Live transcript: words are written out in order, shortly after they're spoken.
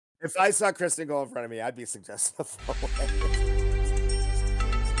If I saw Criston go in front of me, I'd be suggestive.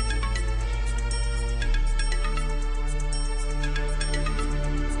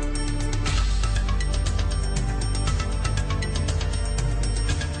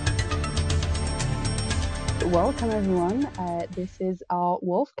 Welcome, everyone. This is our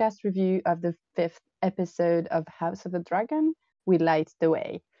Wolfcast review of the 5th episode of House of the Dragon. We Light the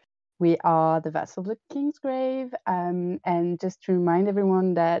Way. We are the Vassal of the King's Grave. And just to remind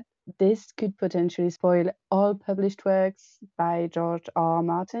everyone that this could potentially spoil all published works by George R.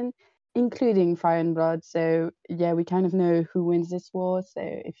 Martin, including Fire and Blood. So, yeah, we kind of know who wins this war. So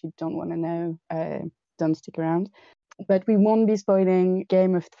if you don't want to know, don't stick around. But we won't be spoiling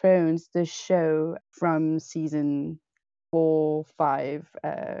Game of Thrones, the show from season 4, 5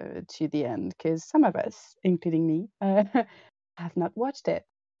 to the end, because some of us, including me, have not watched it.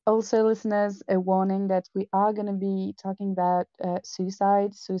 Also, listeners, a warning that we are going to be talking about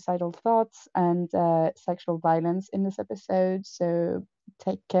suicidal thoughts, and sexual violence in this episode. So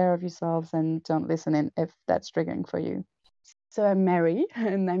take care of yourselves and don't listen in if that's triggering for you. So I'm Mary,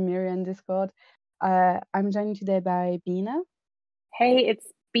 and I'm Nymeria on Discord. I'm joined today by Bina. Hey, it's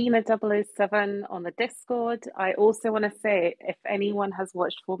Bina 007 on the Discord. I also want to say, if anyone has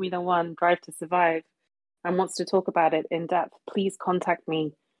watched Formula One Drive to Survive and wants to talk about it in depth, please contact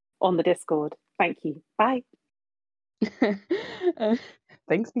me on the Discord. Thank you. Bye.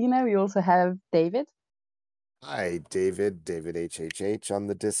 Thanks, Bina. We also have David. Hi, David HHH on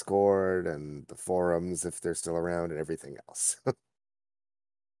the Discord and the forums if they're still around and everything else.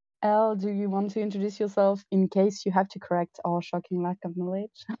 Elle, do you want to introduce yourself in case you have to correct our shocking lack of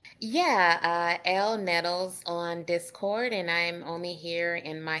knowledge? Yeah, Elle Nettles on Discord, and I'm only here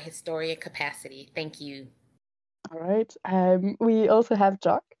in my historian capacity. Thank you. All right. We also have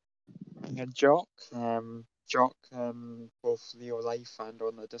Jock. Jock, both real life and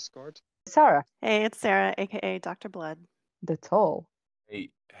on the Discord. Sarah. Hey, it's Sara, aka Dr. Blood. The Toll.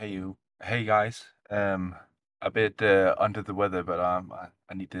 Hey guys. A bit under the weather, but I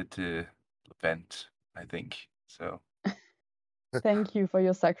needed to vent, I think. So. Thank you for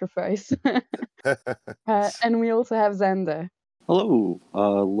your sacrifice. And we also have Zander. Hello,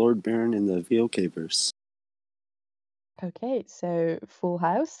 Lord Baron in the VOK-verse. Okay, so full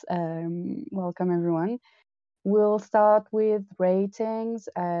house. Welcome everyone. We'll start with ratings,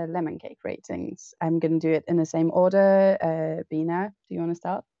 lemoncake ratings. I'm going to do it in the same order. Bina, do you want to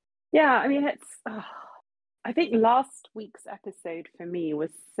start? Yeah, I mean, I think last week's episode for me was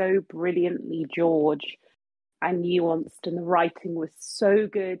so brilliantly George and nuanced, and the writing was so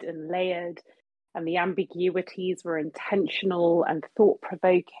good and layered, and the ambiguities were intentional and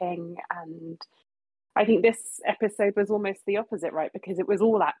thought-provoking. And I think this episode was almost the opposite, right? Because it was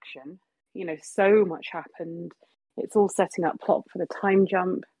all action. You know, so much happened. It's all setting up plot for the time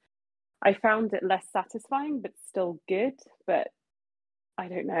jump. I found it less satisfying, but still good. But I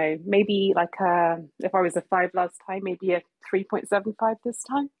don't know, maybe like if I was a 5 last time, maybe a 3.75 this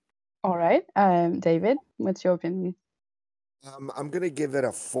time. All right. David, what's your opinion? I'm going to give it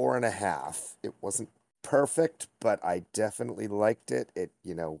a 4.5. It wasn't perfect, but I definitely liked it. It,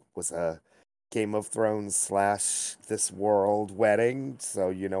 was a Game of Thrones / This World wedding, so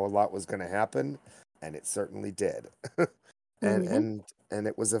a lot was going to happen, and it certainly did. and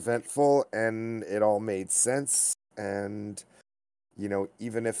it was eventful, and it all made sense, and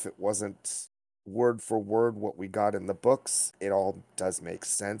even if it wasn't word for word what we got in the books, it all does make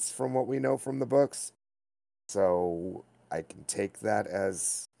sense from what we know from the books. So I can take that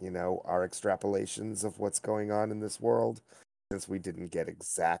as, our extrapolations of what's going on in this world, since we didn't get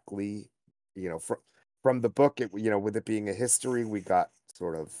exactly, from the book, with it being a history, we got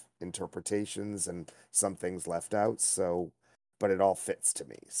sort of interpretations and some things left out. So, but it all fits to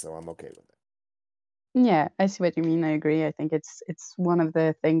me, so I'm okay with it. Yeah, I see what you mean. I agree. I think it's one of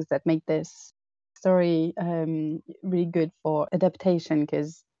the things that make this story really good for adaptation,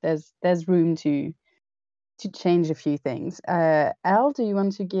 because there's room to change a few things. Elle, do you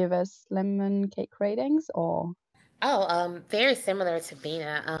want to give us lemon cake ratings or? Very similar to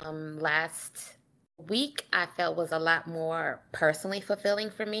Bina. Last week I felt was a lot more personally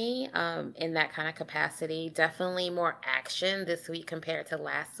fulfilling for me in that kind of capacity. Definitely more action this week compared to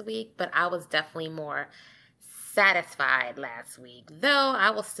last week, but I was definitely more satisfied last week, though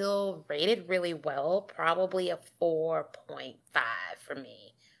I was still rated really well, probably a 4.5 for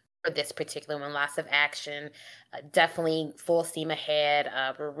me for this particular one. Lots of action, definitely full steam ahead.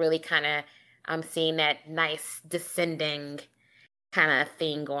 We're really kind of I'm seeing that nice descending kind of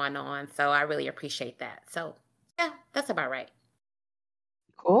thing going on. So I really appreciate that. So yeah, that's about right.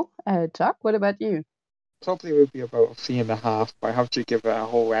 Cool. Jock, what about you? probably would be about a 3.5, but I have to give it a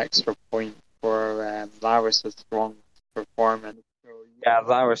whole extra point for Laris's strong performance. So, yeah,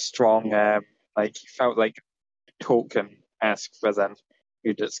 Laris strong. Like he felt like a token-esque villain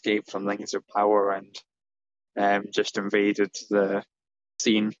who'd escaped from Rings of Power and just invaded the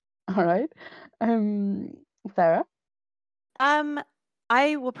scene. All right. Sarah?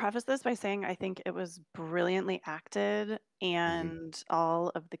 I will preface this by saying I think it was brilliantly acted and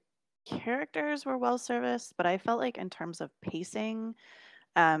all of the characters were well serviced, but I felt like in terms of pacing,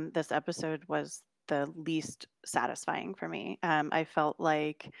 this episode was the least satisfying for me. I felt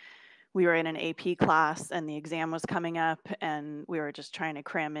like we were in an AP class and the exam was coming up and we were just trying to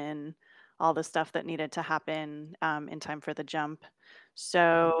cram in all the stuff that needed to happen in time for the jump.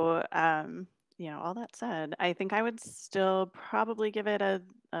 So, all that said, I think I would still probably give it a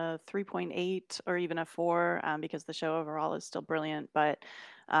 3.8 or even a 4 because the show overall is still brilliant. But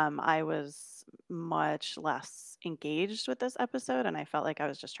I was much less engaged with this episode and I felt like I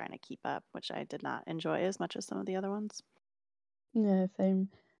was just trying to keep up, which I did not enjoy as much as some of the other ones. Yeah, same.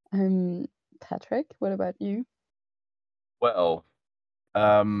 Patrick, what about you? Well,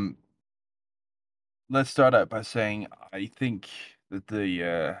 let's start out by saying I think that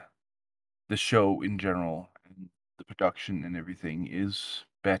the show in general and the production and everything is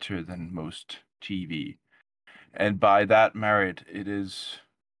better than most TV. And by that merit,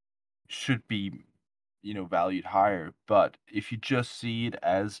 should be, valued higher. But if you just see it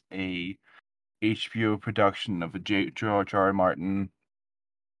as a HBO production of a George R. R. Martin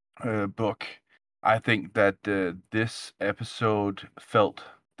book, I think that this episode felt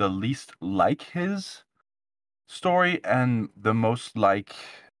the least like his story and the most like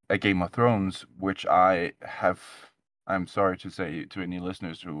a Game of Thrones, which I'm sorry to say to any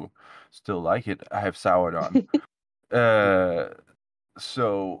listeners who still like it, I have soured on.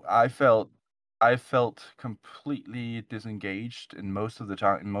 So I felt completely disengaged in most of the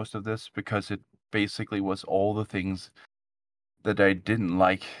time, in most of this, because it basically was all the things that I didn't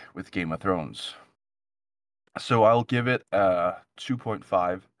like with Game of Thrones. So I'll give it a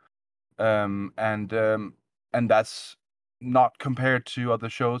 2.5. And that's not compared to other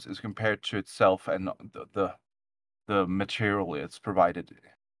shows, it's compared to itself and the material it's provided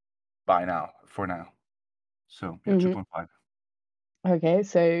for now. So yeah, 2.5. Okay,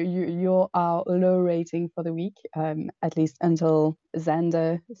 so you're our low rating for the week, at least until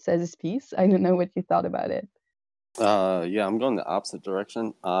Zander says his piece. I don't know what you thought about it. Yeah, I'm going the opposite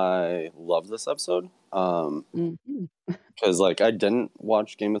direction. I love this episode. Because like I didn't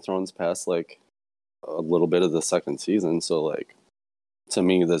watch Game of Thrones past like a little bit of the second season, so like to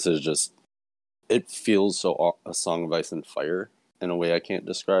me this is just, it feels so a Song of Ice and Fire in a way I can't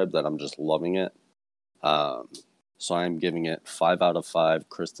describe, that I'm just loving it. So I'm giving it 5 out of 5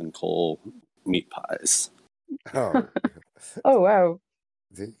 Criston Cole meat pies. Oh, Oh, wow.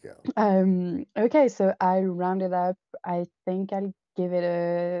 there you go. Okay, so I rounded up. I think I'll give it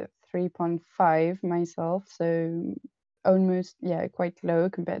a 3.5 myself. So almost, yeah, quite low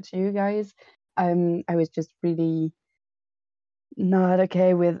compared to you guys. I was just really not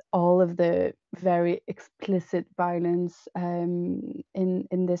okay with all of the very explicit violence in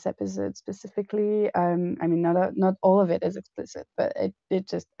this episode specifically. I mean, not all of it is explicit, but it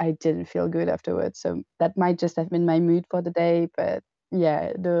just, I didn't feel good afterwards. So that might just have been my mood for the day. But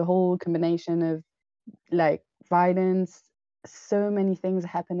yeah, the whole combination of like violence, so many things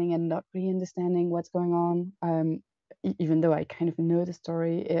happening and not really understanding what's going on. Even though I kind of know the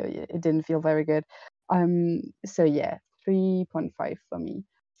story, it didn't feel very good. So yeah, 3.5 for me.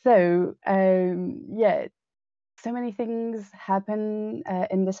 So yeah, so many things happen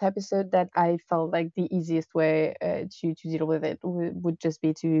in this episode that I felt like the easiest way to deal with it would just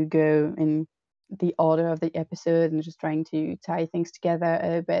be to go in the order of the episode and just trying to tie things together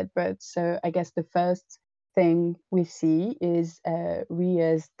a bit. But so I guess the first thing we see is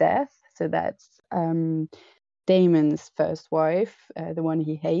Rhea's death. So that's Daemon's first wife, the one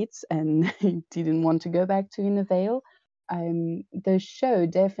he hates and he didn't want to go back to in the Vale. The show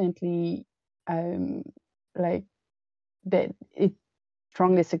definitely like that it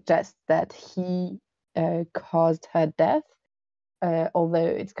strongly suggests that he caused her death, although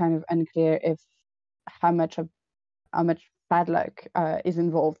it's kind of unclear if how much bad luck is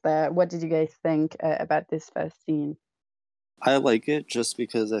involved there. What did you guys think about this first scene? I like it just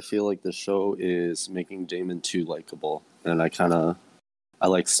because I feel like the show is making Daemon too likable, and I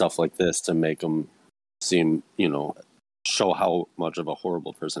like stuff like this to make him seem, show how much of a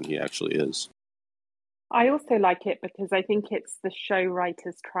horrible person he actually is. I also like it because I think it's the show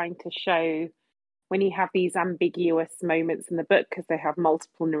writers trying to show when you have these ambiguous moments in the book, because they have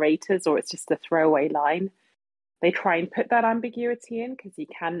multiple narrators or it's just a throwaway line, they try and put that ambiguity in because you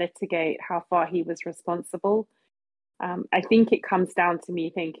can litigate how far he was responsible. I think it comes down to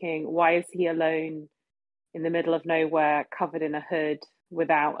me thinking, why is he alone in the middle of nowhere, covered in a hood,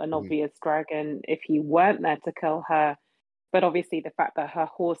 without an obvious dragon if he weren't there to kill her? But obviously the fact that her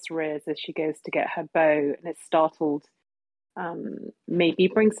horse rears as she goes to get her bow and is startled maybe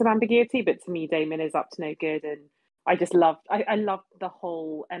brings some ambiguity, but to me Daemon is up to no good. And I just loved I loved the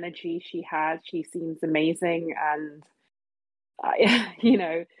whole energy she had. She seems amazing, and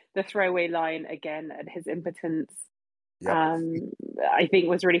the throwaway line again at his impotence, Yep. I think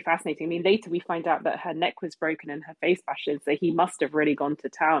was really fascinating. I mean, later we find out that her neck was broken and her face bashed, so he must have really gone to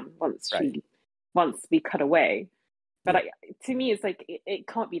town once we cut away. But to me, it's like it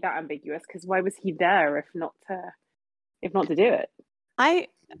can't be that ambiguous, because why was he there if not to do it? I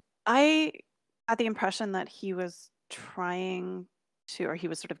had the impression that he was trying to, or he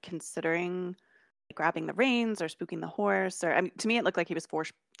was sort of considering grabbing the reins or spooking the horse, or to me it looked like he was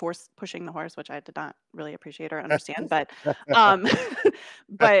force pushing the horse, which I did not really appreciate or understand. But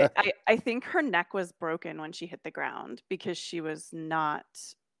but I think her neck was broken when she hit the ground because she was not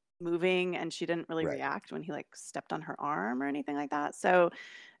moving and she didn't really react when he like stepped on her arm or anything like that. So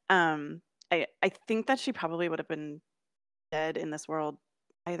I think that she probably would have been dead in this world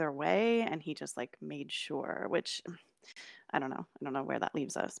either way, and he just like made sure, which I don't know where that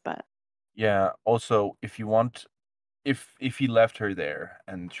leaves us. But Yeah, also, if you want, if he left her there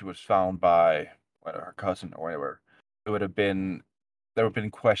and she was found by her cousin or whatever, there would have been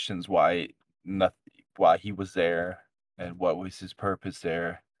questions why he was there and what was his purpose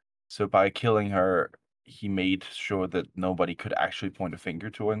there. So by killing her, he made sure that nobody could actually point a finger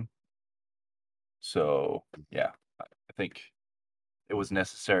to him. So yeah, I think it was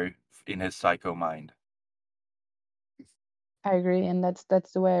necessary in his psycho mind. I agree, and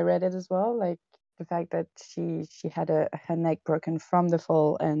that's the way I read it as well. Like the fact that she had her neck broken from the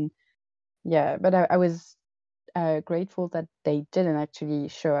fall, and yeah. But I was grateful that they didn't actually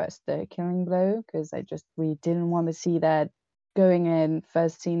show us the killing blow, because we didn't want to see that going in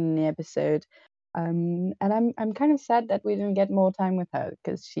first scene in the episode. And I'm kind of sad that we didn't get more time with her,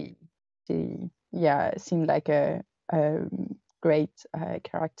 because she seemed like a great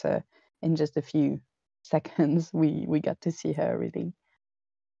character. In just a few seconds we got to see her really.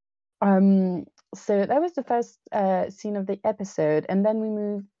 So that was the first scene of the episode, and then we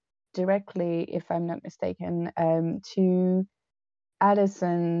moved directly, if I'm not mistaken, to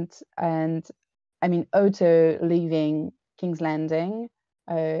Alicent and Otto leaving King's Landing.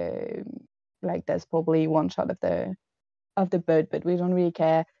 Like there's probably one shot of the boat, but we don't really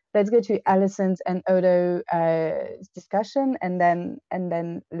care. Let's go to Alicent and Odo discussion, and then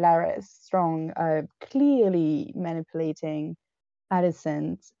Laris Strong clearly manipulating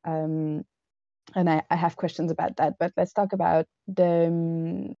Alicent. And I have questions about that, but let's talk about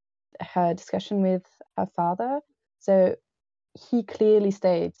her discussion with her father. So he clearly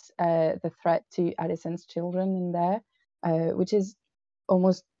states the threat to Alicent's children in there, which is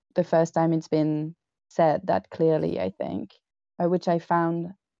almost the first time it's been said that clearly, I think, which I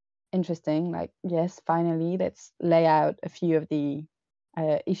found interesting. Like, yes, finally, let's lay out a few of the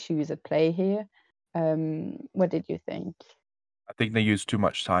issues at play here. What did you think? I think they used too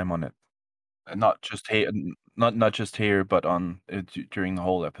much time on it, and not just here, not just here, but on during the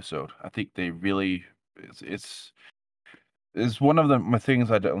whole episode. I think they really it's one of my things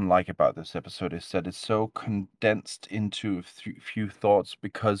I don't like about this episode is that it's so condensed into a few thoughts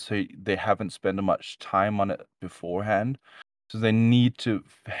because they haven't spent much time on it beforehand. So they need to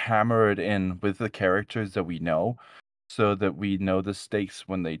hammer it in with the characters that we know, so that we know the stakes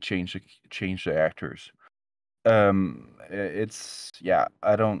when they change the actors. It's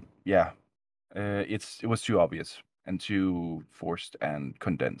I don't it was too obvious and too forced and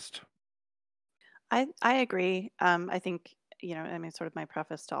condensed. I agree. I think, sort of my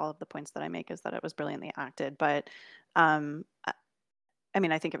preface to all of the points that I make is that it was brilliantly acted, but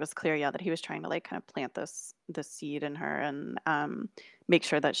I think it was clear, that he was trying to like kind of plant this seed in her and make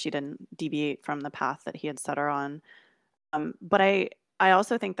sure that she didn't deviate from the path that he had set her on. But I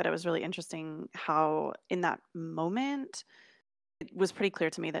also think that it was really interesting how in that moment it was pretty clear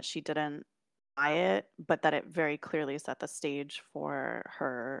to me that she didn't buy it, but that it very clearly set the stage for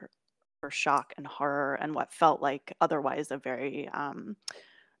her shock and horror and what felt like otherwise a very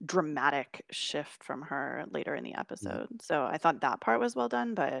dramatic shift from her later in the episode. So I thought that part was well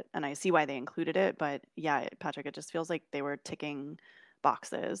done, and I see why they included it, but yeah, Patrick, it just feels like they were ticking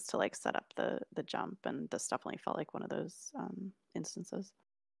boxes to like set up the jump, and this definitely felt like one of those instances.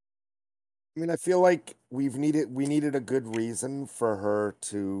 I mean, I feel like we needed a good reason for her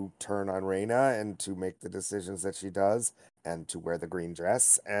to turn on Rhaena and to make the decisions that she does and to wear the green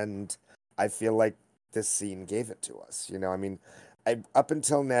dress. And I feel like this scene gave it to us. I mean, up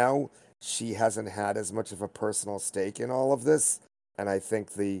until now, she hasn't had as much of a personal stake in all of this. And I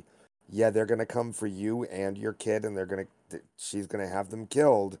think they're gonna come for you and your kid, and she's gonna have them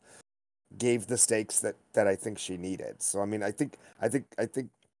killed, gave the stakes that I think she needed. So I mean, I think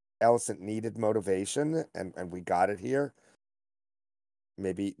Alicent needed motivation, and we got it here.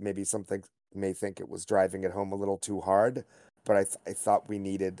 Maybe something may think it was driving it home a little too hard, but I thought we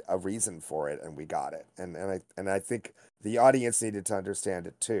needed a reason for it, and we got it. And I think the audience needed to understand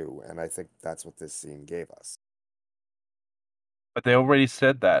it too, and I think that's what this scene gave us. But they already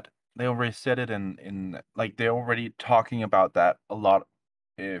said that. They already said it in like they're already talking about that a lot.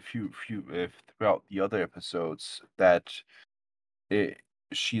 If throughout the other episodes that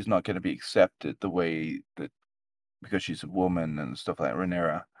she's not going to be accepted the way that because she's a woman and stuff like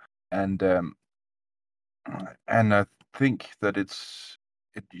Rhaenyra, and I think that it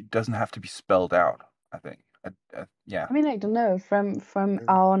doesn't have to be spelled out. I think, yeah. I mean, I don't know. From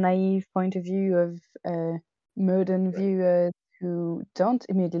our naive point of view of modern viewers who don't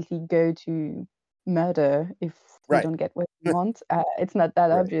immediately go to murder if they Right. don't get what they want, it's not that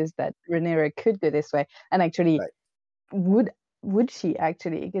Right. obvious that Rhaenyra could go this way. And actually, Right. would she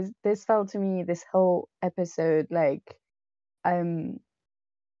actually? Because this felt to me, this whole episode, like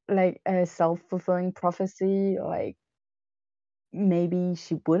a self-fulfilling prophecy. Like maybe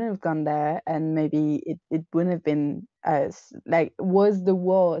she wouldn't have gone there, and maybe it wouldn't have been as like, was the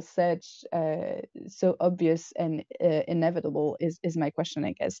war such so obvious and inevitable is my question,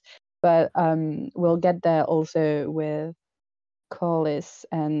 I guess. But we'll get there also with Corlys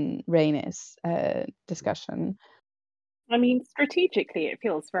and Rhaenys discussion. I mean, strategically, it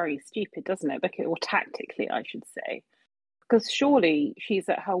feels very stupid, doesn't it? Or tactically, I should say. Because surely she's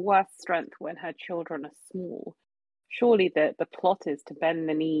at her worst strength when her children are small. Surely the plot is to bend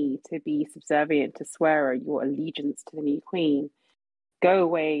the knee, to be subservient, to swear your allegiance to the new queen. Go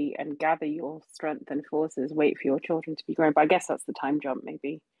away and gather your strength and forces, wait for your children to be grown. But I guess that's the time jump,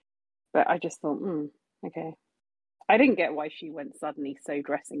 maybe. But I just thought, okay. I didn't get why she went suddenly so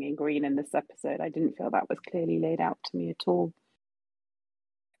dressing in green in this episode. I didn't feel that was clearly laid out to me at all.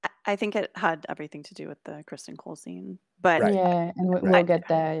 I think it had everything to do with the Criston Cole scene, but yeah, and we'll get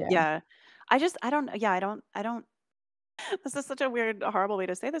there. Yeah, I don't. This is such a weird, horrible way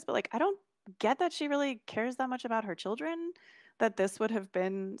to say this, but like, I don't get that she really cares that much about her children. That this would have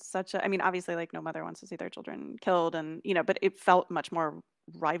been such a. I mean, obviously, like, no mother wants to see their children killed, and but it felt much more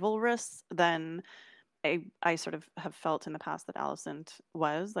rivalrous than I sort of have felt in the past that Alicent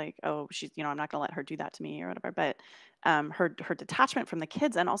was like, oh, she's, I'm not gonna let her do that to me or whatever. But her detachment from the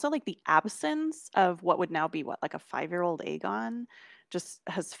kids, and also like the absence of what would now be like a 5-year-old Aegon, just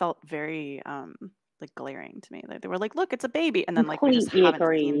has felt very like glaring to me. Like, they were like, look, it's a baby, and then like we just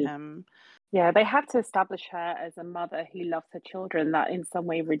haven't seen him. Yeah, they had to establish her as a mother who loves her children, that in some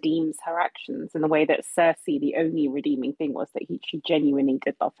way redeems her actions, in the way that Cersei, the only redeeming thing was that she genuinely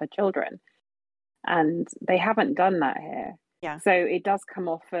did love her children. And they haven't done that here. Yeah. So it does come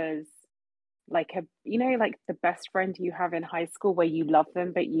off as like like the best friend you have in high school where you love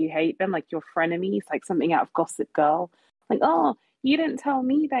them but you hate them, like your frenemies, like something out of Gossip Girl. Like, oh, you didn't tell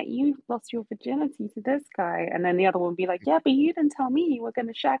me that you lost your virginity to this guy, and then the other one would be like, yeah, but you didn't tell me you were going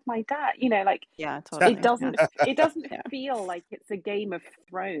to shag my dad. Like, yeah, totally. It doesn't feel like it's a Game of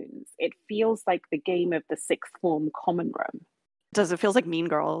Thrones. It feels like the game of the sixth form common room. Does it feels like Mean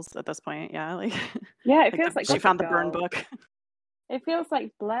Girls at this point? Yeah, like yeah, it feels like she found the burn book. It feels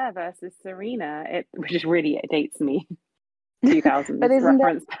like Blair versus Serena. Which really dates me. 2000s. But isn't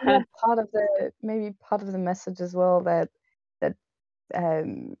reference. that part of the message as well, that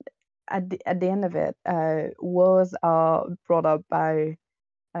at the end of it, wars are brought up by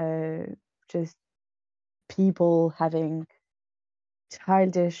just people having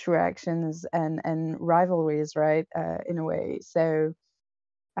childish reactions and rivalries, right? In a way. So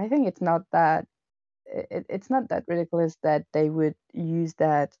I think it's not that ridiculous that they would use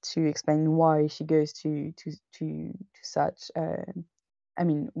that to explain why she goes to such. I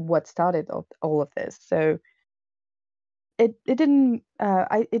mean, what started all of this. So it didn't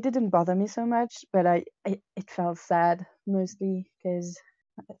bother me so much, but it felt sad mostly because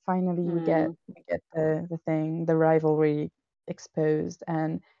finally we get the rivalry exposed,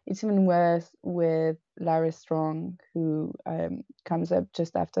 and it's even worse with Larry Strong, who comes up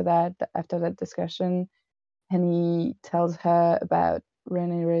just after that discussion, and he tells her about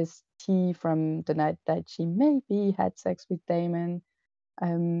Rhaenyra's tea from the night that she maybe had sex with Daemon,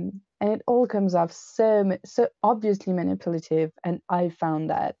 And it all comes off so obviously manipulative, and I found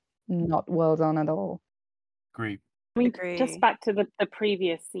that not well done at all. Agree. I mean, Agree. just back to the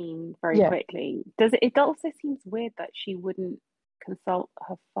previous scene very Yeah. quickly. It also seems weird that she wouldn't consult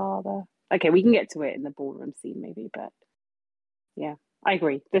her father. Okay, we can get to it in the ballroom scene maybe, but yeah, I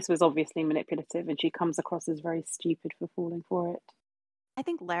agree. This was obviously manipulative, and she comes across as very stupid for falling for it. I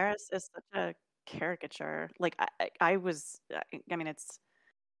think Laris is such a caricature. Like I mean, it's,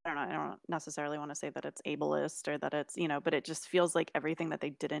 I don't necessarily want to say that it's ableist or that it's, but it just feels like everything that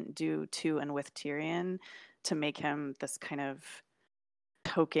they didn't do to and with Tyrion to make him this kind of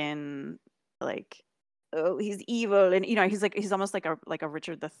token, like, oh, he's evil, and he's almost like a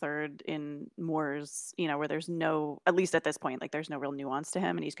Richard III in Moors, where there's no, at least at this point, like there's no real nuance to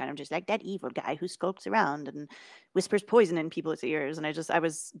him, and he's kind of just like that evil guy who skulks around and whispers poison in people's ears, and I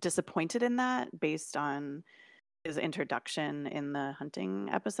was disappointed in that based on his introduction in the hunting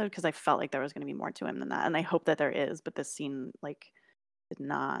episode, because I felt like there was going to be more to him than that, and I hope that there is, but this scene did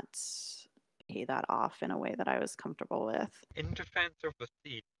not pay that off in a way that I was comfortable with. In defense of the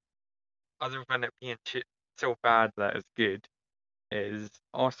scene, other than it being so bad that it's good, is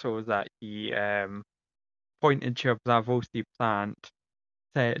also that he pointed to a Blavosi plant,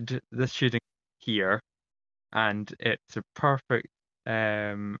 said this shouldn't be here, and it's a perfect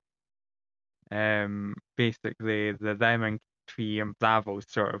basically the lemon tree and Blavos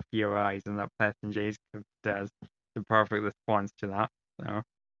sort of theorizing that Preston Jacob does the perfect response to that.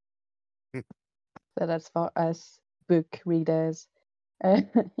 So that's for us book readers.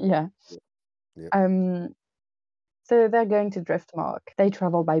 Yeah. Yep. So they're going to Driftmark. They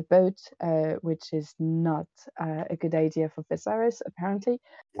travel by boat, which is not a good idea for Viserys, apparently.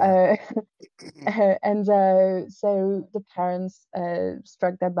 Yeah. And so the parents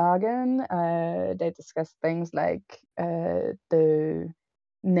struck their bargain. They discussed things like the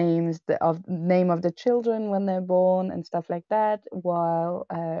name of the children when they're born and stuff like that, while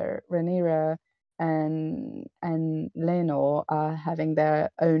Rhaenyra and Laenor are having their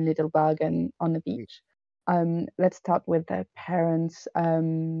own little bargain on the beach. Let's start with the parents.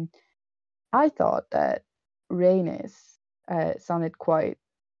 I thought that Rhaenys sounded quite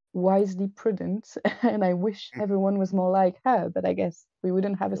wisely prudent, and I wish everyone was more like her, but I guess we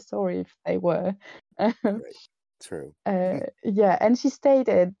wouldn't have a story if they were. Right. True. Yeah, and she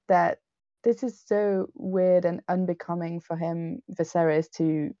stated that this is so weird and unbecoming for him, Viserys,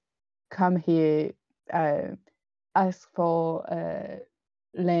 to come here, ask for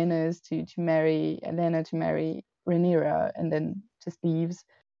Lena to marry Rhaenyra, and then just leaves.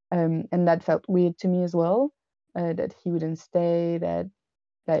 And that felt weird to me as well, that he wouldn't stay, that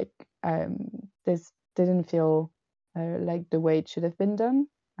this didn't feel like the way it should have been done.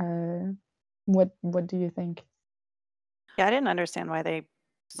 What do you think? Yeah, I didn't understand why they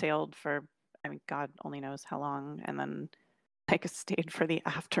sailed for, I mean, God only knows how long, and then stayed for the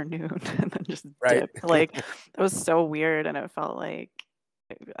afternoon and then just dipped. Like, it was so weird, and it felt like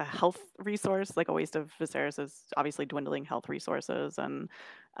a health resource, like a waste of Viserys' obviously dwindling health resources. And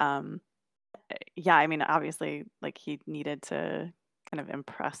yeah, I mean, obviously, like, he needed to kind of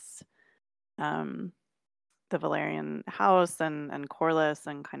impress the Valerian house and Corlys,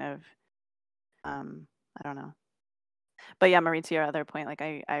 and kind of I don't know. But yeah, Marie, to your other point, like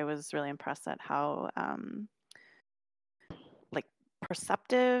I was really impressed at how like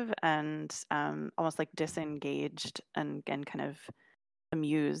perceptive and almost like disengaged and kind of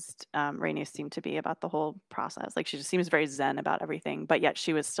amused Rhaenys seemed to be about the whole process. Like, she just seems very zen about everything, but yet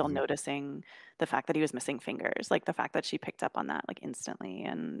she was still noticing the fact that he was missing fingers, like the fact that she picked up on that like instantly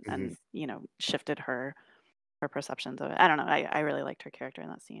and shifted her perceptions of it. I don't know. I really liked her character in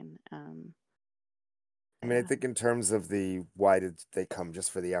that scene. I mean, I think in terms of the why did they come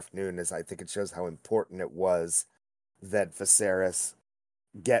just for the afternoon, is I think it shows how important it was that Viserys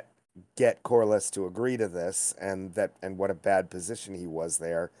get Corlys to agree to this, and what a bad position he was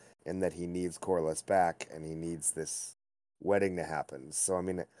there, and that he needs Corlys back, and he needs this wedding to happen. So I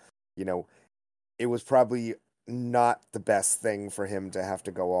mean, it was probably not the best thing for him to have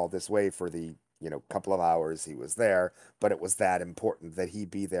to go all this way for the couple of hours he was there, but it was that important that he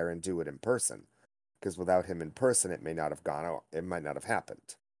be there and do it in person. Because without him in person, it may not have gone out. It might not have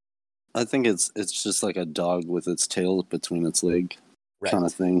happened. I think it's just like a dog with its tail between its leg, kind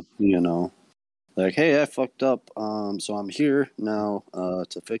of Right. thing, Like, hey, I fucked up, so I'm here now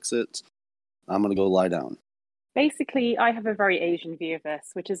to fix it. I'm gonna go lie down. Basically, I have a very Asian view of this,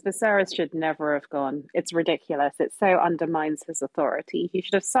 which is Viserys should never have gone. It's ridiculous. It so undermines his authority. He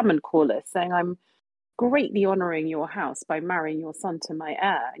should have summoned Corlys, saying, I'm greatly honouring your house by marrying your son to my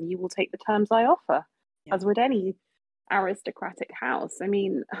heir, and you will take the terms I offer, as would any aristocratic house. I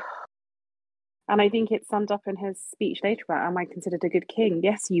mean, and I think it's summed up in his speech later about, am I considered a good king?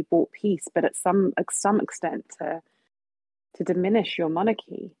 Yes, you brought peace, but at some extent to diminish your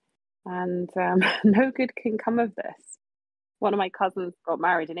monarchy. And no good can come of this. One of my cousins got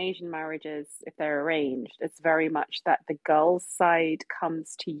married. In Asian marriages, if they're arranged, it's very much that the girl's side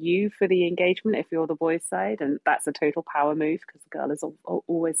comes to you for the engagement if you're the boy's side. And that's a total power move because the girl is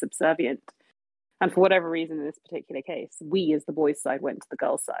always subservient. And for whatever reason, in this particular case, we as the boys' side went to the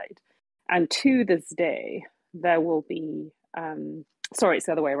girls' side. And to this day, there will be, sorry, it's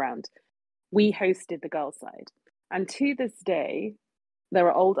the other way around. We hosted the girls' side. And to this day, there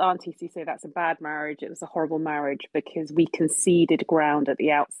are old aunties who say that's a bad marriage. It was a horrible marriage because we conceded ground at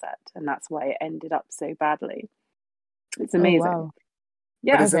the outset. And that's why it ended up so badly. It's amazing. Oh, wow.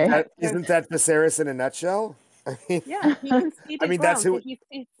 Yeah. But isn't Okay. that Viserys in a nutshell? I mean, yeah, he conceded I mean, ground. that's who. So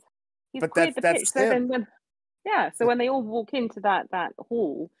he's But cleared the pitch. that's So him. then so when they all walk into that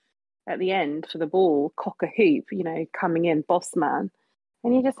hall at the end for the ball, cock a hoop, coming in, boss man.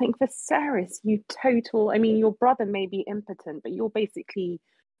 And you just think, Viserys, you total, I mean, your brother may be impotent, but you're basically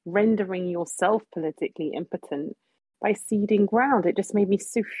rendering yourself politically impotent by ceding ground. It just made me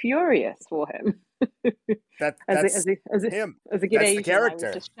so furious for him. That's him. As a good That's the Asian, character. I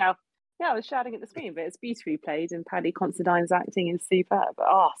was just I was shouting at the screen, but it's beautifully played, and Paddy Considine's acting is superb.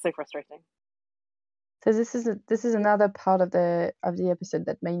 Oh, so frustrating. So this is another part of the episode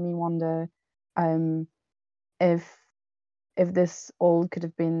that made me wonder if this all could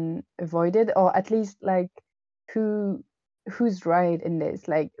have been avoided, or at least like who's right in this.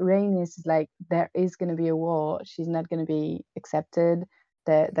 Like Rhaenys is like, there is going to be a war. She's not going to be accepted.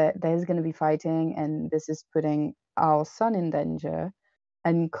 There's going to be fighting, and this is putting our son in danger.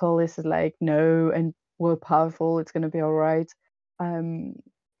 And Corlys is like, no, and we're powerful. It's going to be all right. And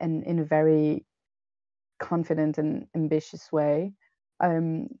in a very confident and ambitious way.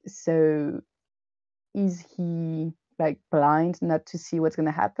 So is he like blind not to see what's going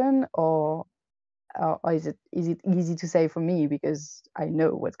to happen, or is it easy to say for me because I know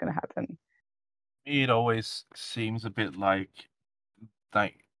what's going to happen? It always seems a bit like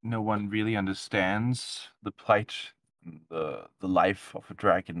no one really understands the plight, the life of a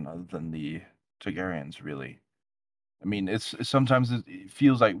dragon other than the Targaryens, really. I mean, sometimes it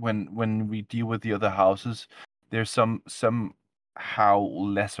feels like when we deal with the other houses, there's somehow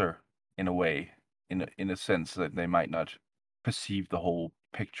lesser in a way, in a sense that they might not perceive the whole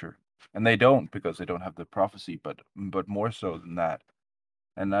picture, and they don't because they don't have the prophecy, but more so than that.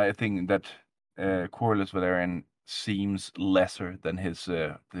 And I think that Corlys Velaryon seems lesser than his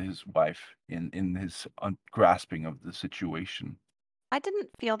wife in his grasping of the situation. I didn't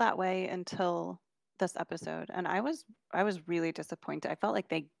feel that way until this episode, and I was really disappointed. I felt like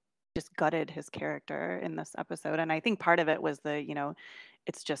they just gutted his character in this episode, and I think part of it was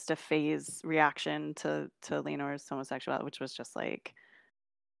it's just a phase reaction to Leonor's homosexuality, which was just like,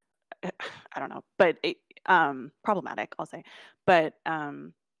 I don't know, but problematic, I'll say. But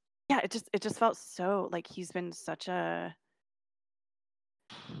yeah, it just felt so like he's been such a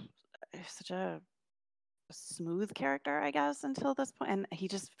smooth character, I guess, until this point, and he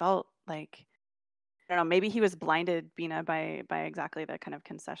just felt like, I don't know, maybe he was blinded, Bina, by exactly the kind of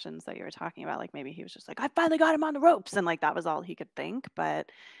concessions that you were talking about. Like maybe he was just like, I finally got him on the ropes, and like that was all he could think. But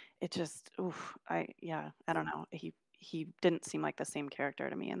it just, I don't know. He didn't seem like the same character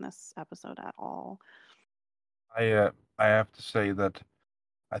to me in this episode at all. I have to say that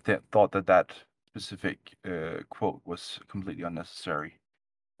I thought that specific quote was completely unnecessary.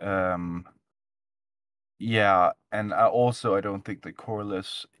 Yeah, and I don't think that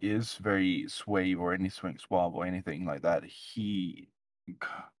Corlys is very sway or any swing swab or anything like that. He,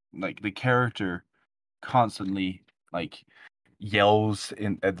 like the character, constantly like yells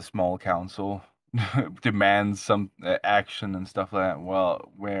at the small council, demands some action and stuff like that.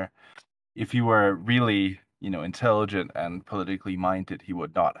 Well, where if he were really, intelligent and politically minded, he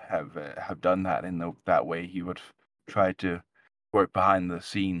would not have done that in that way. He would try to work behind the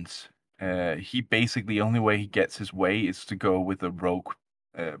scenes. He basically, the only way he gets his way is to go with a rogue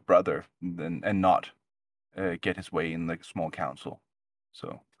brother and not get his way in the small council.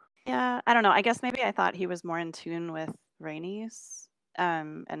 So yeah, I don't know. I guess maybe I thought he was more in tune with Rhaenys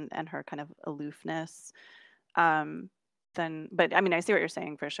and her kind of aloofness. But I mean, I see what you're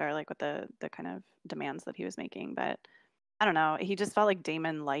saying for sure, like with the kind of demands that he was making. But I don't know. He just felt like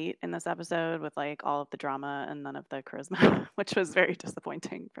Daemon light in this episode with like all of the drama and none of the charisma, which was very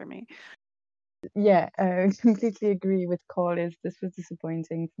disappointing for me. Yeah, I completely agree with Corlys. This was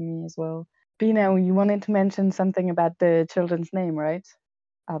disappointing for me as well. Bina, you wanted to mention something about the children's name, right?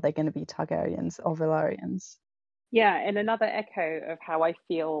 Are they going to be Targaryens or Velaryons? Yeah, and another echo of how I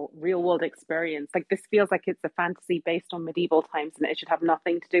feel real world experience. Like this feels like it's a fantasy based on medieval times and it should have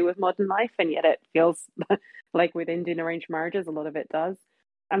nothing to do with modern life. And yet it feels like with Indian arranged marriages, a lot of it does.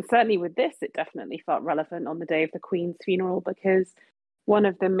 And certainly with this, it definitely felt relevant on the day of the Queen's funeral because one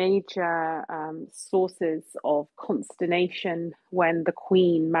of the major sources of consternation when the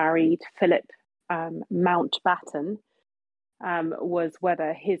Queen married Philip Mountbatten was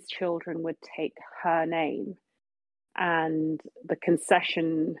whether his children would take her name. And the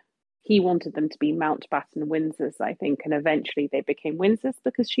concession, he wanted them to be Mountbatten Windsors, I think, and eventually they became Windsors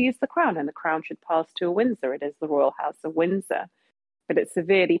because she is the crown and the crown should pass to a Windsor. It is the Royal House of Windsor. But it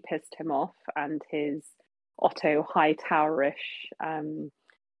severely pissed him off, and his Otto Hightowerish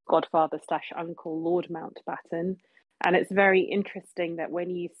godfather / uncle, Lord Mountbatten. And it's very interesting that when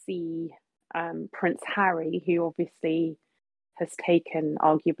you see Prince Harry, who obviously has taken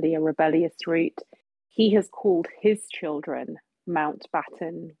arguably a rebellious route, he has called his children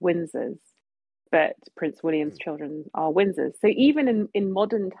Mountbatten Windsors, but Prince William's children are Windsors. So even in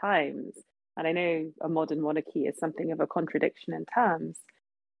modern times, and I know a modern monarchy is something of a contradiction in terms,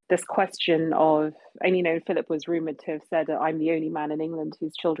 this question of, and Philip was rumoured to have said, I'm the only man in England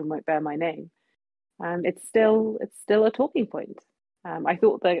whose children won't bear my name. It's still a talking point. I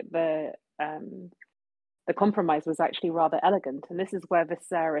thought the compromise was actually rather elegant, and this is where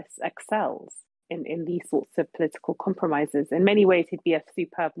Viserys excels in these sorts of political compromises. In many ways, he'd be a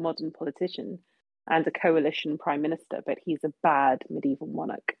superb modern politician and a coalition prime minister, but he's a bad medieval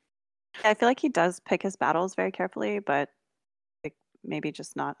monarch. I feel like he does pick his battles very carefully, but maybe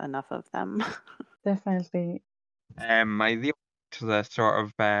just not enough of them. Definitely. I really liked the sort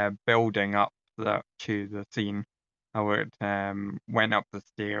of building up to the scene, how it went up the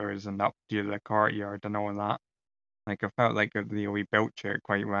stairs and up to the courtyard and all that. Like I felt like they really built to it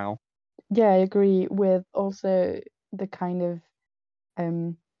quite well. Yeah, I agree with also the kind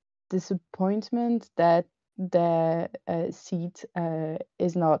of disappointment that their seat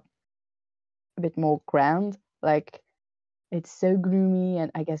is not a bit more grand. Like it's so gloomy,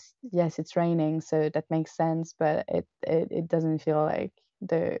 and I guess yes, it's raining, so that makes sense. But it doesn't feel like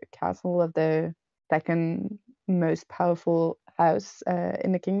the castle of the second most powerful house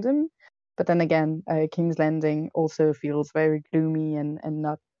in the kingdom. But then again, King's Landing also feels very gloomy and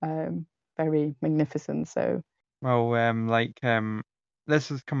not very magnificent. So Well,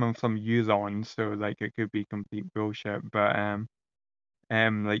 this is coming from Euron, so like it could be complete bullshit, but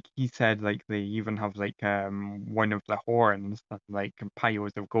like he said, like they even have like one of the horns that like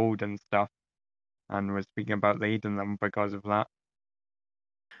piles of gold and stuff, and was speaking about raiding them because of that.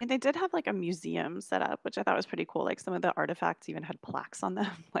 And they did have like a museum set up, which I thought was pretty cool. Like some of the artifacts even had plaques on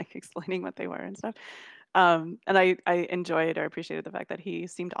them, like explaining what they were and stuff. And I enjoyed or appreciated the fact that he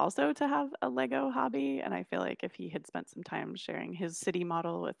seemed also to have a Lego hobby. And I feel like if he had spent some time sharing his city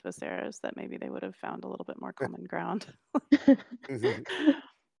model with Viserys, that maybe they would have found a little bit more common ground.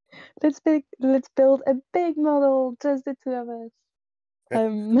 let's build a big model, just the two of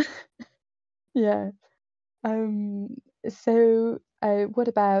us. Yeah. So what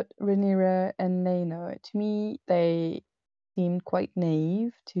about Rhaenyra and Laenor? To me, they seemed quite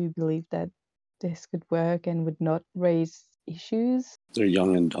naive to believe that this could work and would not raise issues. They're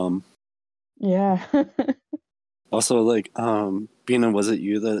young and dumb. Yeah. Also, like, Bina, was it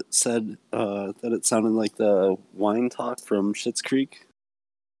you that said that it sounded like the wine talk from Schitt's Creek?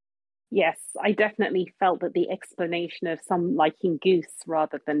 Yes, I definitely felt that the explanation of some liking goose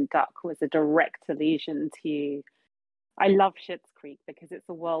rather than duck was a direct allusion to. I love Schitt's Creek because it's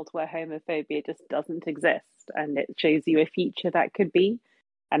a world where homophobia just doesn't exist, and it shows you a future that could be.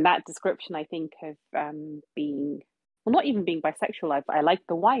 And that description, I think, of being, well, not even being bisexual. I like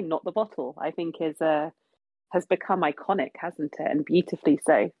the wine, not the bottle. I think has become iconic, hasn't it? And beautifully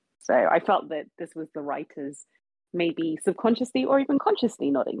so. So I felt that this was the writers maybe subconsciously or even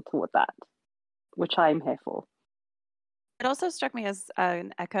consciously nodding toward that, which I'm here for. It also struck me as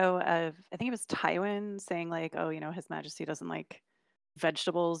an echo of, I think it was Tywin saying like, oh, His Majesty doesn't like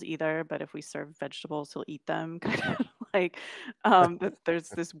vegetables either, but if we serve vegetables, he'll eat them. Kind of like that there's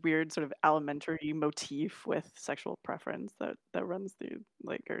this weird sort of alimentary motif with sexual preference that runs through,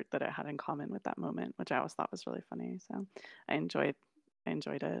 like, or that it had in common with that moment, which I always thought was really funny. So I enjoyed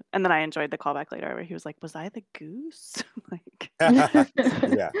it. And then I enjoyed the callback later where he was like, was I the goose? Like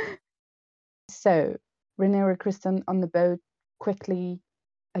Yeah. So Rhaenyra Criston on the boat quickly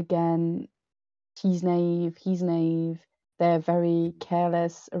again. He's naive. They're very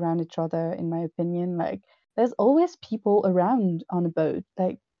careless around each other, in my opinion. Like, there's always people around on a boat,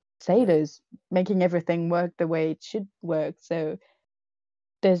 like sailors, making everything work the way it should work. So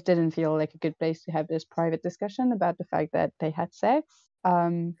this didn't feel like a good place to have this private discussion about the fact that they had sex.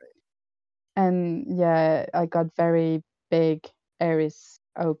 And yeah, I got very big Aries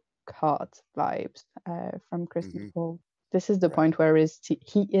Oakheart vibes from Criston Cole. This is the point where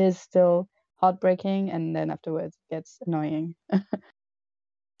he is still heartbreaking, and then afterwards it gets annoying.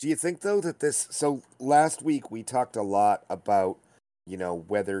 Do you think though that this? So last week we talked a lot about, you know,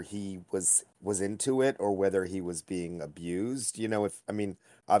 whether he was into it or whether he was being abused. You know, if I mean,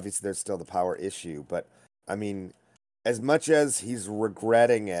 obviously there's still the power issue, but I mean, as much as he's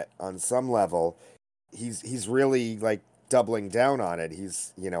regretting it on some level, he's really like doubling down on it.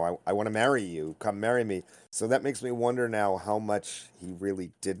 He's, you know, I want to marry you, come marry me. So that makes me wonder now how much he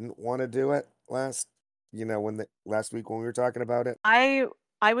really didn't want to do it last week when we were talking about it.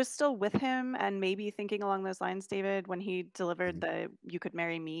 I was still with him and maybe thinking along those lines, David, when he delivered the "You could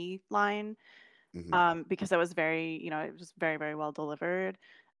marry me" line, because that was very, it was very, very well delivered.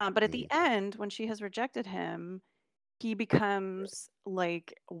 But at the end, when she has rejected him, he becomes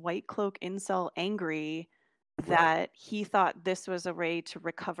like white cloak incel angry that he thought this was a way to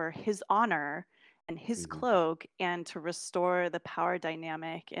recover his honor and his cloak and to restore the power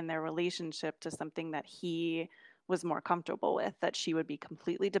dynamic in their relationship to something that he was more comfortable with, that she would be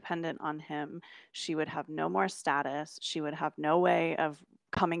completely dependent on him. She would have no more status. She would have no way of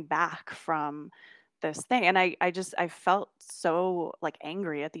coming back from this thing. And I felt so like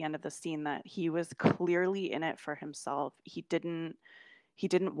angry at the end of the scene that he was clearly in it for himself. He didn't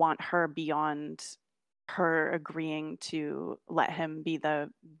want her beyond her agreeing to let him be the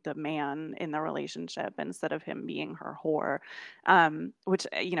man in the relationship instead of him being her whore, which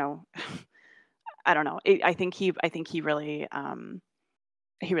I don't know. I think he really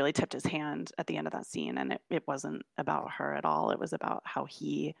tipped his hand at the end of that scene, and it wasn't about her at all. It was about how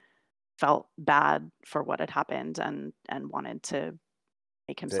he felt bad for what had happened and wanted to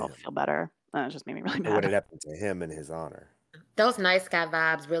make himself feel better. And it just made me really mad. What had happened to him and his honor. Those nice guy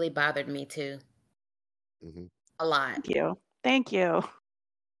vibes really bothered me too. A lot. Thank you.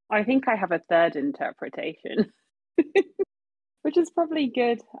 I think I have a third interpretation, which is probably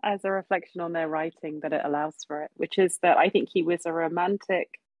good as a reflection on their writing that it allows for it, which is that I think he was a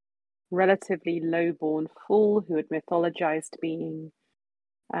romantic, relatively low-born fool who had mythologized being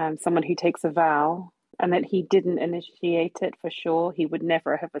someone who takes a vow, and that he didn't initiate it for sure. He would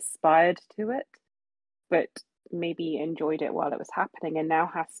never have aspired to it, but maybe enjoyed it while it was happening and now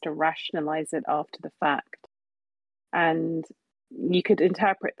has to rationalize it after the fact. And you could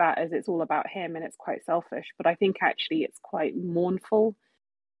interpret that as it's all about him and it's quite selfish, but I think actually it's quite mournful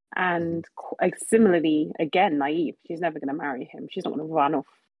and similarly, again, naive. She's never going to marry him. She's not going to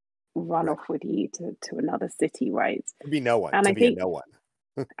run off with you to another city, right? To be no one. And to I be think, a no one.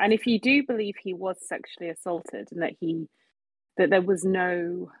 and if you do believe he was sexually assaulted and that there was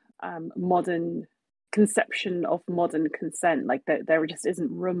no modern conception of modern consent, like there just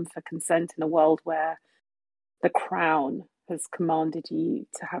isn't room for consent in a world where the crown has commanded you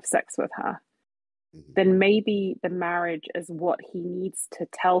to have sex with her, then maybe the marriage is what he needs to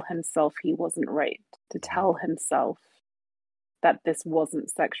tell himself he wasn't raped, to tell himself that this wasn't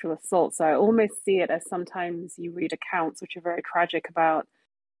sexual assault. So I almost see it as sometimes you read accounts which are very tragic about,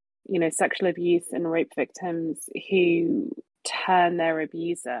 sexual abuse and rape victims who turn their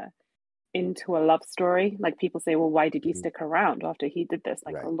abuser into a love story. Like people say, well, why did you stick around after he did this?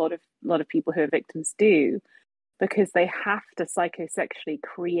 Like a lot of people who are victims do, because they have to psychosexually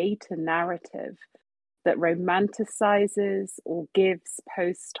create a narrative that romanticizes or gives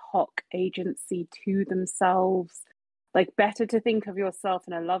post hoc agency to themselves. Like, better to think of yourself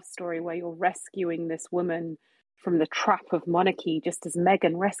in a love story where you're rescuing this woman from the trap of monarchy, just as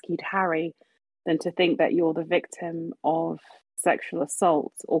Meghan rescued Harry, than to think that you're the victim of sexual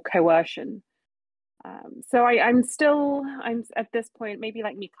assault or coercion. So I'm at this point, maybe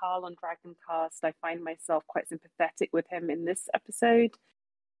like Mikhail on Dragoncast, I find myself quite sympathetic with him in this episode.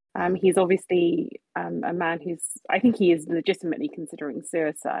 He's obviously a man I think he is legitimately considering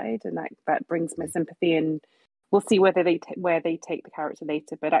suicide, and that brings my sympathy. And we'll see where they take the character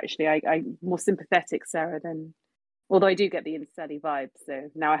later. But actually, I'm more sympathetic, Sarah, than. Although I do get the incelly vibe, so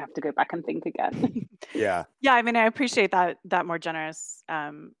now I have to go back and think again. Yeah. Yeah, I mean, I appreciate that more generous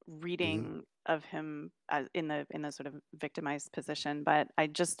reading of him in the sort of victimized position. But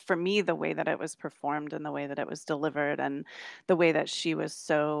for me, the way that it was performed and the way that it was delivered and the way that she was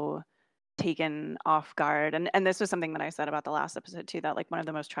so taken off guard, and this was something that I said about the last episode too, that like one of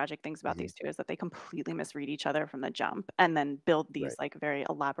the most tragic things about these two is that they completely misread each other from the jump and then build these like very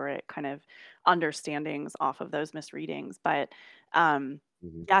elaborate kind of understandings off of those misreadings. But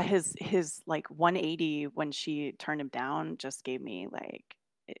yeah, his like 180 when she turned him down just gave me like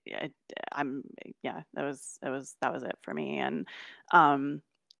I'm that was it for me. And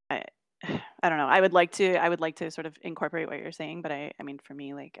I I don't know. I would like to sort of incorporate what you're saying, but I mean, for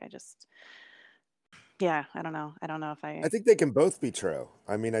me, like, I just, I don't know. I don't know if I think they can both be true.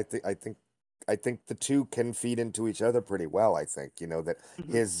 I mean, I think the two can feed into each other pretty well. I think, that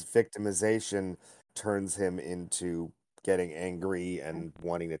Mhm. his victimization turns him into getting angry and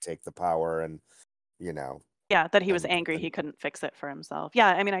wanting to take the power, and that he was and angry he couldn't fix it for himself. Yeah,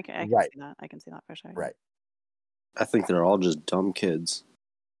 I mean, I can right, see that. I can see that for sure. right, I think they're all just dumb kids.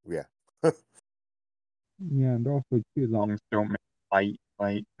 yeah. Yeah, and also too long don't make light.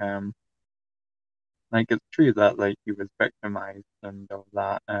 Like it's true that like he was victimized and all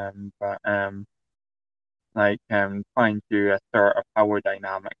that, but trying to assert a power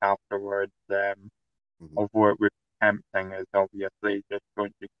dynamic afterwards, Mhm. of what we're attempting is obviously just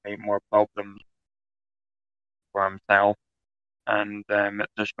going to create more problems for himself, and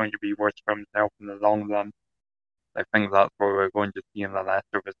it's just going to be worse for himself in the long run. I think that's what we're going to see in the rest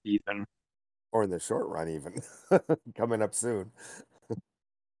of the season. Or in the short run, even coming up soon.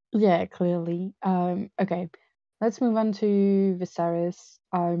 Yeah, clearly. Okay, let's move on to Viserys.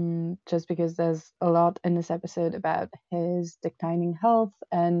 Just because there's a lot in this episode about his declining health,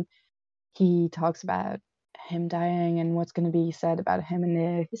 and he talks about him dying and what's going to be said about him in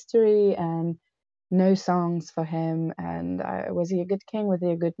the history, and no songs for him. And was he a good king? Was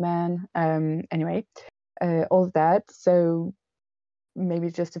he a good man? Anyway, all of that. So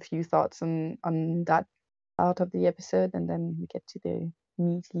maybe just a few thoughts on that part of the episode, and then we get to the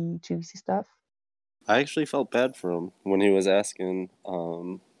meaty, juicy stuff. I actually felt bad for him when he was asking,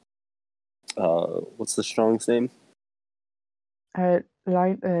 what's the strong's name?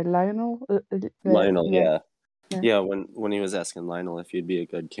 Lionel. Lionel, Yeah. yeah. When he was asking Lionel if he'd be a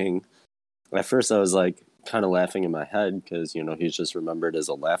good king, at first I was like kind of laughing in my head because he's just remembered as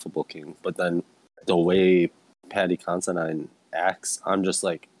a laughable king. But then the way Paddy Considine acts, I'm just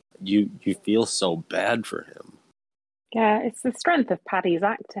like, you feel so bad for him. Yeah, it's the strength of Paddy's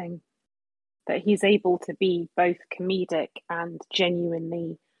acting that he's able to be both comedic and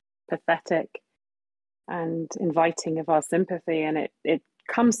genuinely pathetic and inviting of our sympathy. And it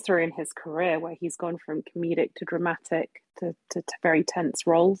comes through in his career where he's gone from comedic to dramatic to very tense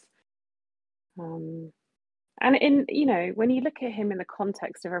roles. And when you look at him in the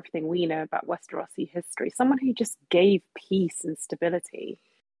context of everything we know about Westerosi history, someone who just gave peace and stability,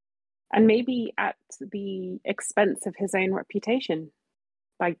 and maybe at the expense of his own reputation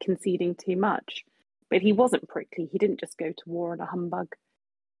by conceding too much. But he wasn't prickly. He didn't just go to war on a humbug.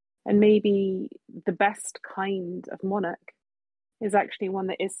 And maybe the best kind of monarch is actually one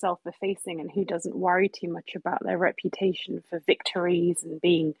that is self-effacing and who doesn't worry too much about their reputation for victories and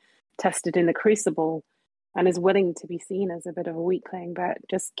being tested in the crucible, and is willing to be seen as a bit of a weakling, but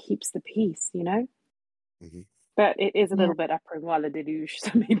just keeps the peace, Mhm. But it is a Yeah. little bit après moi le déluge,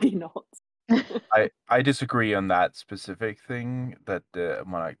 so maybe not. I disagree on that specific thing that the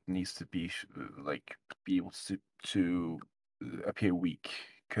monarch needs to be be able to appear weak,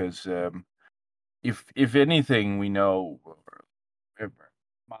 because if anything we know,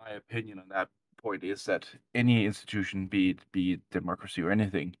 my opinion on that point is that any institution, be it democracy or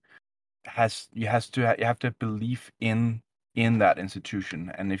anything, you have to believe in that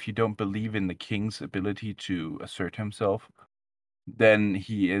institution, and if you don't believe in the king's ability to assert himself, then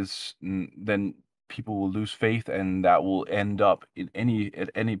then people will lose faith, and that will end up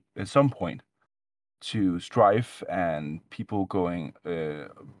at some point to strife and people going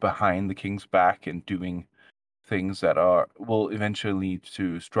behind the king's back and doing things that will eventually lead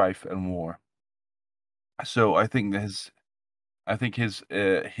to strife and war. So I think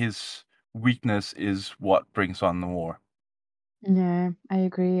his weakness is what brings on the war. Yeah, I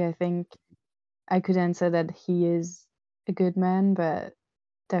agree. I think I could answer that he is a good man, but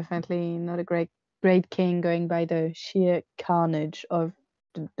definitely not a great king, going by the sheer carnage of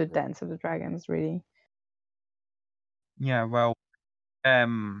the Dance of the Dragons, really. Yeah, well,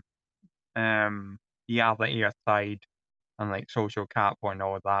 um, reality aside, and like social cap and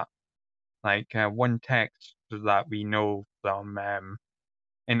all that, one text that we know from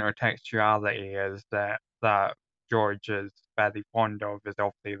intertextuality is that George is very fond of is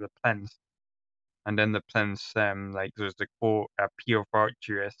obviously the prince, and in the prince, there's the quote, "Appear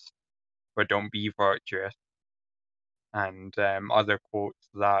virtuous, but don't be virtuous," and other quotes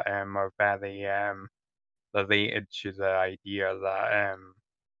that are very related to the idea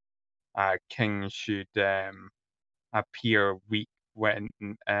that kings should appear weak when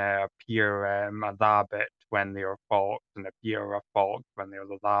appear a rabbit when they're fox, and appear a fox when they're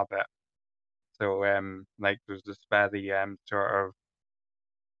a rabbit. So there's this very sort of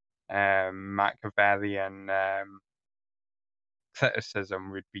Machiavellian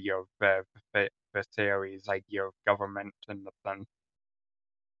criticism would be of Viserys' idea of government in the sense.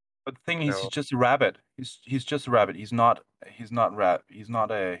 But the thing is, So he's just a rabbit. He's just a rabbit. He's not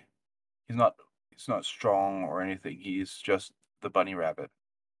strong or anything. He's just the bunny rabbit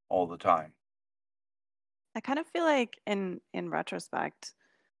all the time. I kind of feel like in retrospect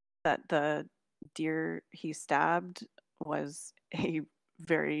that the deer he stabbed was a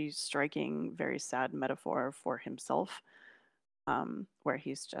very striking, very sad metaphor for himself, where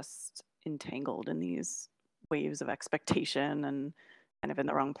he's just entangled in these waves of expectation and kind of in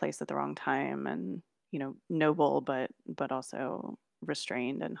the wrong place at the wrong time, and noble but also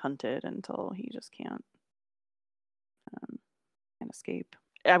restrained and hunted until he just can't escape.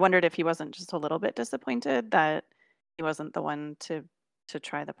 I wondered if he wasn't just a little bit disappointed that he wasn't the one to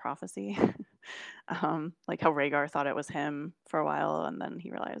try the prophecy. Like how Rhaegar thought it was him for a while, and then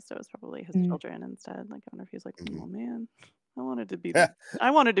he realized it was probably his children instead. Like, I wonder if he's like, oh man, I wanted to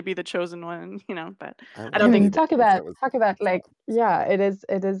be the chosen one, but I don't think talk about like, yeah, it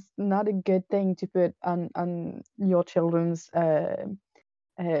is not a good thing to put on your children's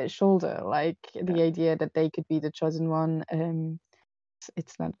shoulder, like the idea that they could be the chosen one.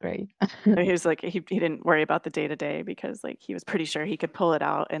 It's not great. he was like, he didn't worry about the day-to-day because like he was pretty sure he could pull it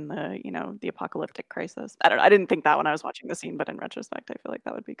out in the the apocalyptic crisis. I don't know, I didn't think that when I was watching the scene, but in retrospect I feel like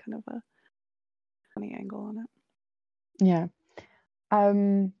that would be kind of a funny angle on it. Yeah.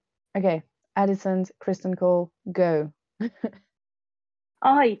 Okay, Alicent, Criston, Cole, go.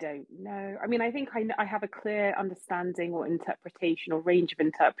 I don't know. I mean, I think I have a clear understanding or interpretation or range of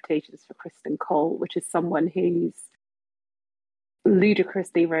interpretations for Criston Cole, which is someone whose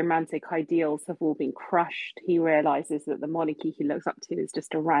ludicrously romantic ideals have all been crushed. He realizes that the monarchy he looks up to is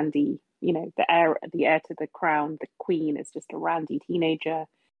just a randy, the heir to the crown, the queen is just a randy teenager.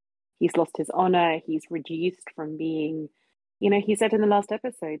 He's lost his honor. He's reduced from being, he said in the last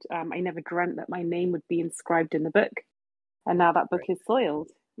episode, I never dreamt that my name would be inscribed in the book. And now that book is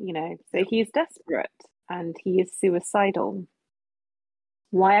soiled, so he's desperate and he is suicidal.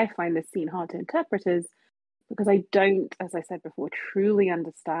 Why I find this scene hard to interpret is because I don't, as I said before, truly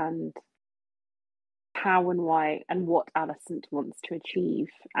understand how and why and what Alicent wants to achieve.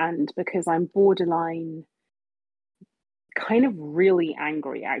 And because I'm borderline kind of really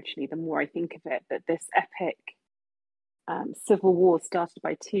angry, actually, the more I think of it, that this epic civil war started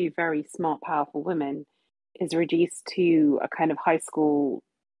by two very smart, powerful women is reduced to a kind of high school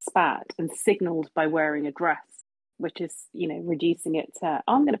spat and signaled by wearing a dress, which is, reducing it to,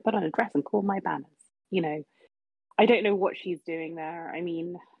 I'm going to put on a dress and call my banners. I don't know what she's doing there. I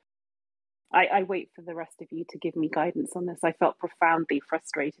mean, I wait for the rest of you to give me guidance on this. I felt profoundly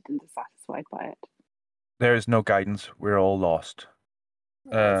frustrated and dissatisfied by it. There is no guidance. We're all lost.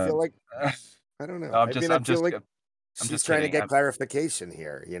 I feel like I don't know. I feel like she's trying to get clarification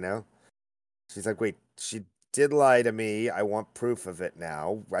here. She's like, wait, she did lie to me. I want proof of it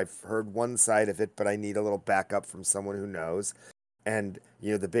now. I've heard one side of it, but I need a little backup from someone who knows. And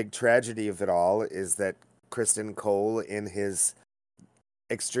the big tragedy of it all is that Criston Cole, in his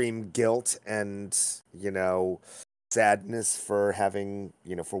extreme guilt and sadness for having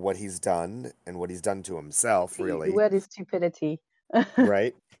for what he's done and what he's done to himself, really, the word is stupidity.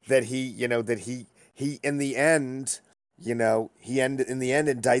 Right, that he in the end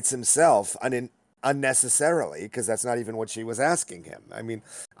indicts himself unnecessarily, because that's not even what she was asking him. I mean,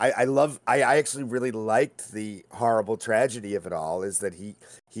 I actually really liked the horrible tragedy of it all, is that he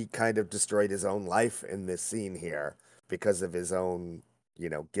kind of destroyed his own life in this scene here because of his own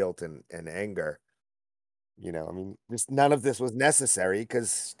guilt and anger. I mean, none of this was necessary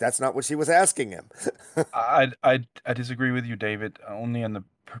because that's not what she was asking him. I disagree with you, David, only on the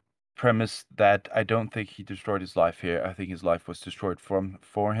premise that I don't think he destroyed his life here. I think his life was destroyed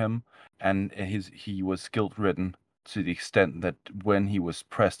for him, and he was guilt-ridden to the extent that when he was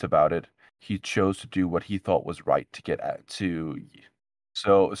pressed about it, he chose to do what he thought was right to get at to.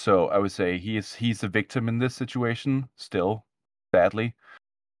 So I would say he's a victim in this situation still, sadly,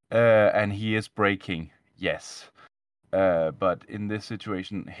 and he is breaking, yes, but in this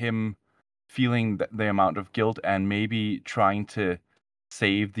situation, him feeling the amount of guilt and maybe trying to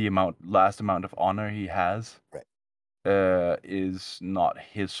save the last amount of honor he has, right, is not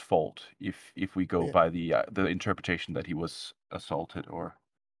his fault if we go by the interpretation that he was assaulted or.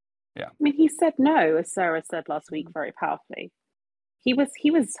 Yeah. I mean, he said no, as Sara said last week very powerfully. He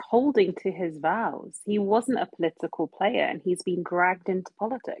was holding to his vows. He wasn't a political player, and he's been dragged into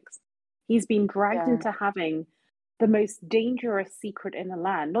politics. He's been dragged into having the most dangerous secret in the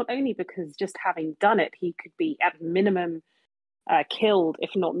land, not only because just having done it, he could be at minimum killed,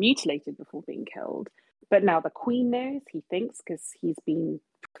 if not mutilated, before being killed. But now the Queen knows, he thinks, because he's been,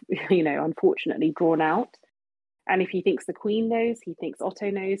 unfortunately drawn out. And if he thinks the Queen knows, he thinks Otto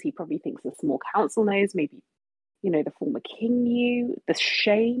knows, he probably thinks the small council knows, maybe, the former king knew.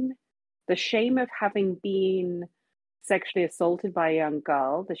 The shame of having been sexually assaulted by a young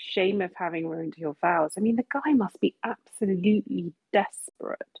girl, the shame of having ruined your vows. I mean, the guy must be absolutely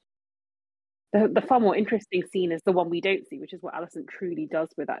desperate. The far more interesting scene is the one we don't see, which is what Alicent truly does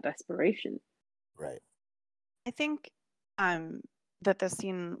with that desperation. Right. I think that this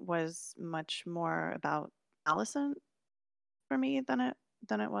scene was much more about Alicent for me than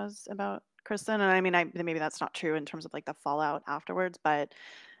it was about Criston. And I mean, maybe that's not true in terms of like the fallout afterwards, but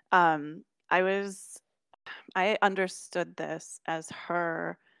I understood this as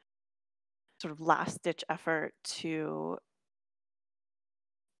her sort of last ditch effort to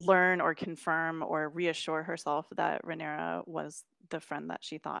learn or confirm or reassure herself that Rhaenyra was the friend that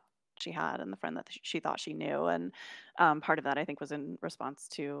she thought she had and the friend that she thought she knew. And part of that, I think, was in response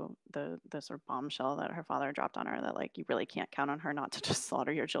to the sort of bombshell that her father dropped on her, that like you really can't count on her not to just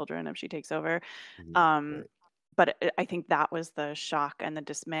slaughter your children if she takes over. Right. But I think that was the shock and the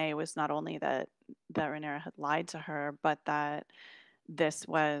dismay, was not only that Rhaenyra had lied to her, but that this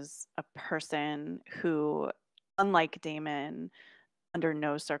was a person who, unlike Daemon, under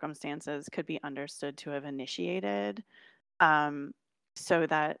no circumstances could be understood to have initiated. So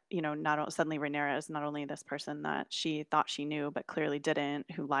that, suddenly Rhaenyra is not only this person that she thought she knew, but clearly didn't,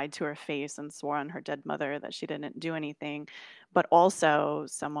 who lied to her face and swore on her dead mother that she didn't do anything, but also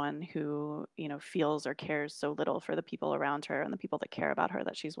someone who, feels or cares so little for the people around her and the people that care about her,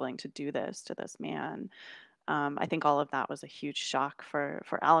 that she's willing to do this to this man. I think all of that was a huge shock for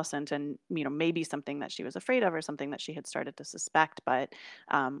Alicent, and maybe something that she was afraid of, or something that she had started to suspect, but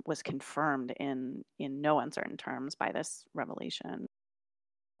was confirmed in no uncertain terms by this revelation.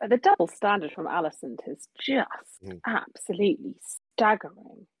 The double standard from Alicent is just absolutely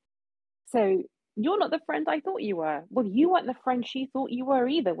staggering. So you're not the friend I thought you were. Well, you weren't the friend she thought you were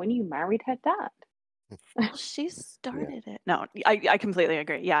either when you married her dad. Well, she started it. No, I completely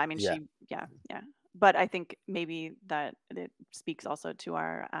agree. Yeah, I mean, Yeah. yeah. But I think maybe that it speaks also to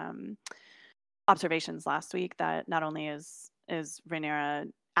our observations last week, that not only is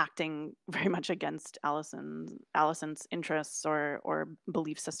Rhaenyra acting very much against Alicent's interests or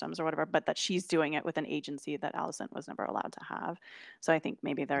belief systems or whatever, but that she's doing it with an agency that Alicent was never allowed to have. So I think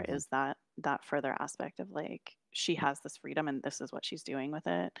maybe there is that further aspect of like, she has this freedom and this is what she's doing with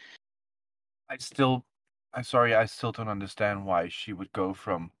it. I still don't understand why she would go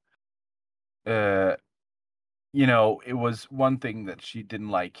from, it was one thing that she didn't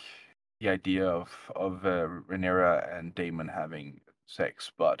like the idea of Rhaenyra and Daemon having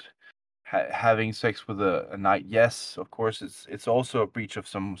sex, but having sex with a knight, yes, of course, it's also a breach of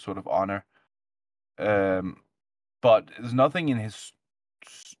some sort of honor. But there's nothing in his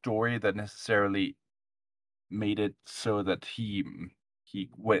story that necessarily made it so that he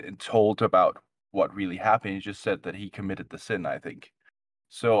went and told about what really happened. He just said that he committed the sin, I think.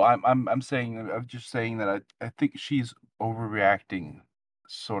 So I'm just saying that I think she's overreacting,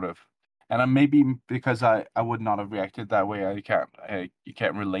 sort of, and maybe because I would not have reacted that way. You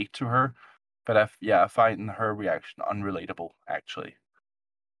can't relate to her, but I find her reaction unrelatable, actually.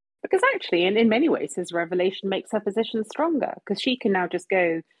 Because actually, in many ways, his revelation makes her position stronger, because she can now just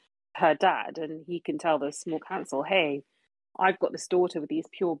go to her dad and he can tell the small council, hey, I've got this daughter with these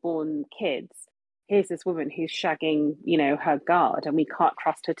pure-born kids. Here's this woman who's shagging, her guard, and we can't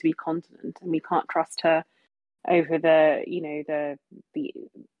trust her to be continent, and we can't trust her over the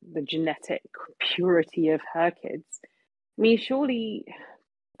genetic purity of her kids. I mean, surely,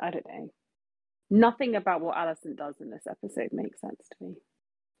 I don't know. Nothing about what Alicent does in this episode makes sense to me.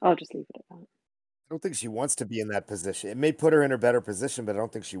 I'll just leave it at that. I don't think she wants to be in that position. It may put her in a better position, but I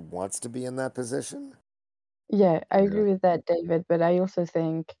don't think she wants to be in that position. Yeah, I agree with that, David. But I also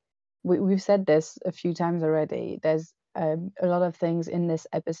think we've said this a few times already. There's a lot of things in this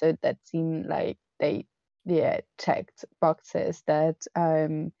episode that seem like they checked boxes, that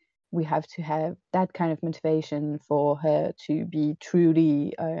we have to have that kind of motivation for her to be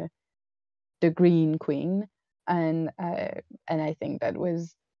truly the Green Queen, and I think that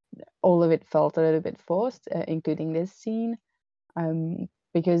was all of it felt a little bit forced, including this scene.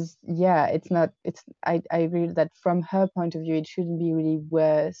 Because I agree that from her point of view, it shouldn't be really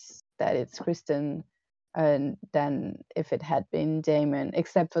worse that it's Criston than if it had been Daemon,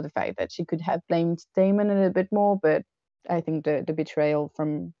 except for the fact that she could have blamed Daemon a little bit more. But I think the betrayal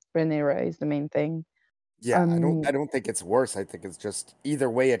from Rhaenyra is the main thing. Yeah, I don't think it's worse. I think it's just either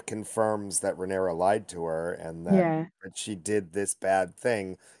way it confirms that Rhaenyra lied to her and Yeah. that she did this bad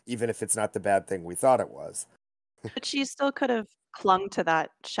thing, even if it's not the bad thing we thought it was. But she still could have clung to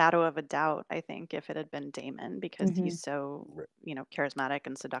that shadow of a doubt, I think, if it had been Daemon, because he's so, charismatic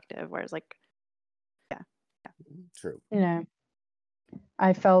and seductive. Whereas, like, yeah. True.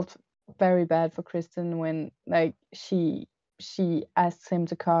 I felt very bad for Criston when, like, she asks him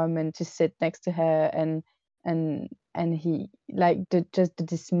to come and to sit next to her, and he, like, just the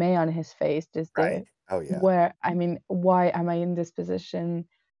dismay on his face, just right. Oh yeah. where, I mean, why am I in this position?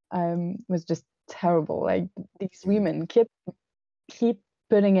 Was just terrible. Like, these women keep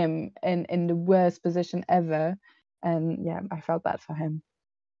putting him in the worst position ever, and yeah, I felt bad for him.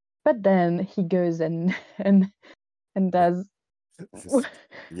 But then he goes and does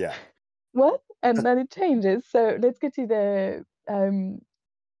yeah. what? And then it changes. So let's get to the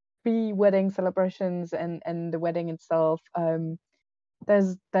pre-wedding celebrations and the wedding itself.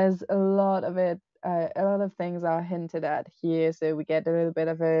 There's a lot of it. A lot of things are hinted at here. So we get a little bit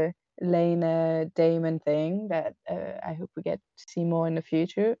of a Lena Damon thing that I hope we get to see more in the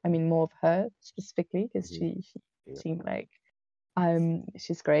future. I mean, more of her specifically, because she seemed like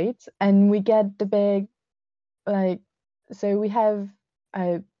she's great. And we get the big, like, so we have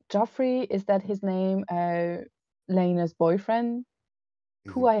Joffrey, is that his name? Lena's boyfriend,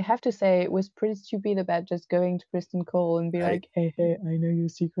 who I have to say was pretty stupid about just going to Criston Cole and be like, hey, I know your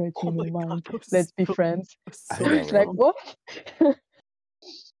secret, you know mine. Let's be friends. I know, right? Like, what?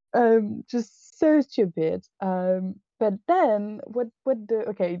 Just so stupid. But then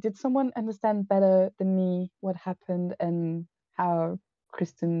did someone understand better than me what happened and how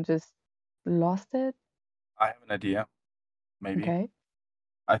Criston just lost it? I have an idea. Maybe. Okay.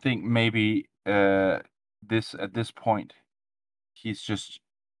 I think maybe at this point he's just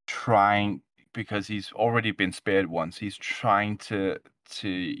trying, because he's already been spared once. He's trying to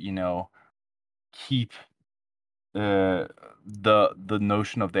keep the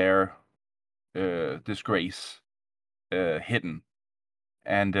notion of their disgrace hidden,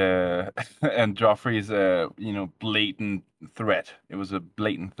 and and Joffrey's blatant threat. It was a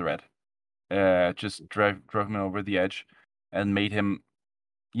blatant threat. Just drove him over the edge and made him,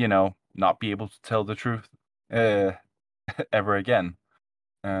 not be able to tell the truth ever again.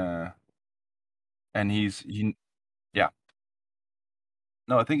 And yeah.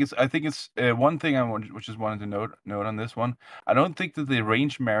 No, I think it's one thing which is wanted to note on this one. I don't think that the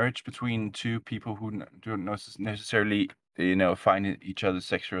arranged marriage between two people who don't necessarily find each other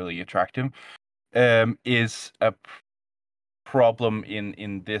sexually attractive is a problem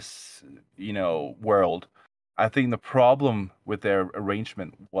in this world. I think the problem with their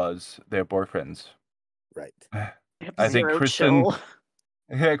arrangement was their boyfriends. Right. I think Criston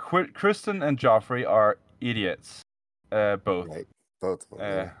and Joffrey are idiots. Both. Right. Both of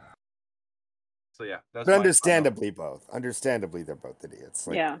them. So yeah, that's but understandably both. Understandably, they're both idiots.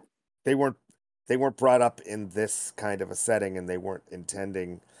 Like, yeah. They weren't brought up in this kind of a setting, and they weren't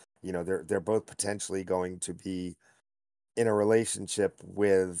intending. They're both potentially going to be in a relationship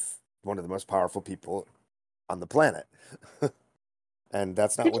with one of the most powerful people on the planet, and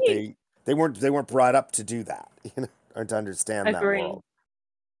that's not what they weren't brought up to do that, or to understand that world.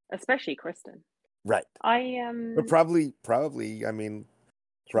 Especially Criston. Right. But probably. I mean,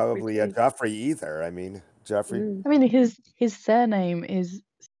 probably Joffrey either. I mean, Joffrey. I mean, his surname is,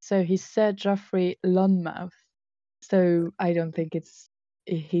 so he's Sir Joffrey Lonmouth. So I don't think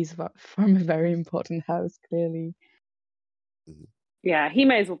he's from a very important house, clearly. Yeah, he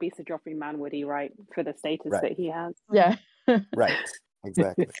may as well be Sir Joffrey Manwoody, right, for the status that he has. Yeah. Right.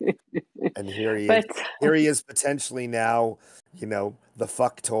 Exactly. And here he is. Here he is potentially now, the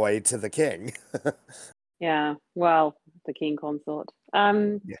fuck toy to the king. Yeah. Well, the king consort.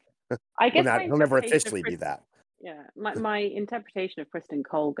 Yeah. I guess he'll never officially be that. Yeah. My interpretation of Criston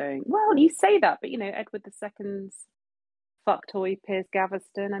Cole going, well, you say that, but Edward II's fuck toy Piers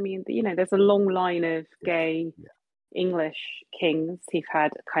Gaveston. I mean, there's a long line of gay English kings who've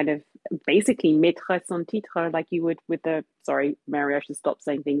had kind of basically maîtresse en titre, like you would with the. Sorry, Mary, I should stop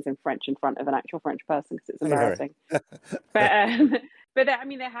saying things in French in front of an actual French person because it's embarrassing. But I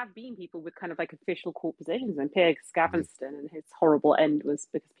mean, there have been people with kind of like official court positions, and Piers Gaveston and his horrible end was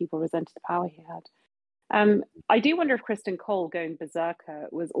because people resented the power he had. I do wonder if Criston Cole going berserker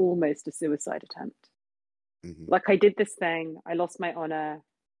was almost a suicide attempt. Like, I did this thing, I lost my honor.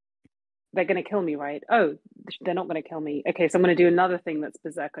 They're going to kill me, right? Oh, they're not going to kill me. Okay, so I'm going to do another thing that's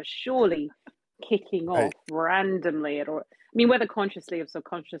berserker. Surely kicking off randomly, whether consciously or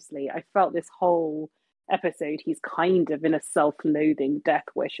subconsciously, I felt this whole episode, he's kind of in a self-loathing death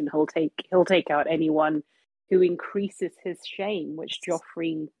wish, and he'll take out anyone who increases his shame, which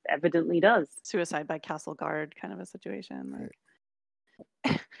Joffrey evidently does. Suicide by castle guard kind of a situation.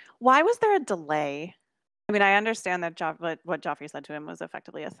 Like, why was there a delay? I mean, I understand that what Joffrey said to him was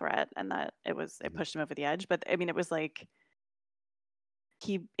effectively a threat, and that it pushed him over the edge. But I mean, it was like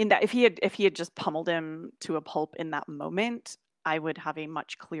if he had just pummeled him to a pulp in that moment, I would have a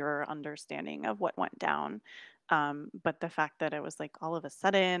much clearer understanding of what went down. But the fact that it was like all of a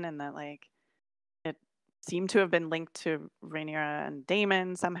sudden, and that like it seemed to have been linked to Rhaenyra and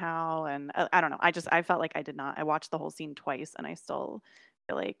Daemon somehow, and I don't know. I felt like I did not. I watched the whole scene twice, and I still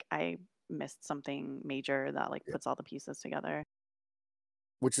feel like I missed something major that like puts all the pieces together.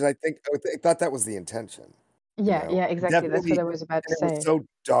 Which is, I thought that was the intention. Yeah, yeah, exactly. That's what I was about to It was say. so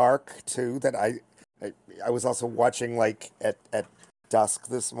dark too that I was also watching like at dusk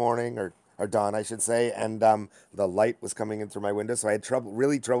this morning, or dawn, I should say, and the light was coming in through my window, so I had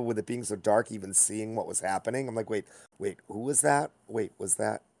really trouble with it being so dark, even seeing what was happening. I'm like, wait, who was that? Wait, was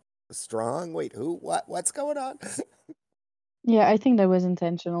that Strong? Wait, who? What's going on? Yeah, I think that was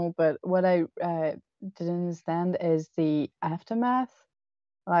intentional, but what I didn't understand is the aftermath.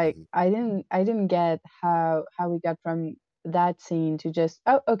 Like, Mhm. I didn't get how we got from that scene to just,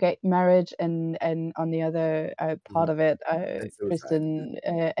 oh, okay, marriage, and on the other part Mhm. of it, And suicide. Criston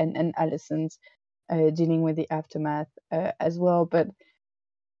and Alicent dealing with the aftermath as well. But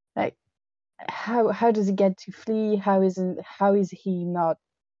like, how does he get to flee? How is he not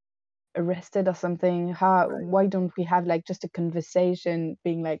arrested or something? Right. Why don't we have like just a conversation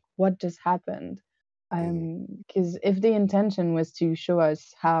being like, what just happened? Because if the intention was to show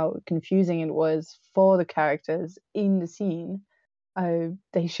us how confusing it was for the characters in the scene,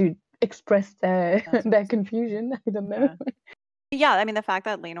 they should express their their confusion. I don't know. Yeah, I mean, the fact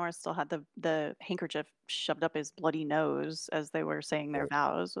that Laenor still had the handkerchief shoved up his bloody nose as they were saying their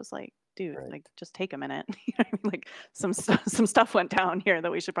vows was like, dude, like, just take a minute. You know what I mean? Like, some stuff went down here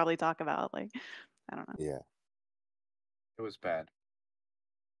that we should probably talk about. Like, I don't know. Yeah. It was bad.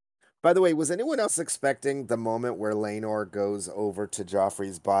 By the way, was anyone else expecting the moment where Laenor goes over to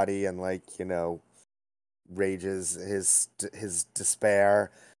Joffrey's body and, like, rages his despair,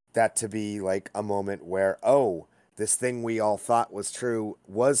 that to be like a moment where, oh, this thing we all thought was true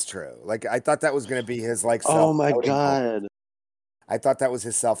was true? Like, I thought that was going to be his like Oh my self-outing moment. god, I thought that was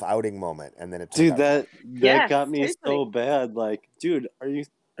his self-outing moment, and then it turned dude, out that Yes, got me so totally. bad. Like, dude,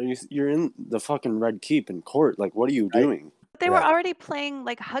 you're in the fucking Red Keep in court? Like, what are you doing? They were already playing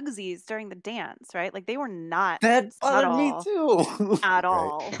like hugsies during the dance, right? Like, they were not That bothered me subtle too. at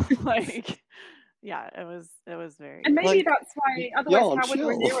all. Like, yeah, it was very. And maybe Like, that's why, otherwise, y'all how would chill.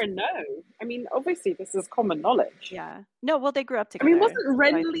 Rhaenyra know? I mean, obviously, this is common knowledge. Yeah. No, well, they grew up I together. mean, wasn't so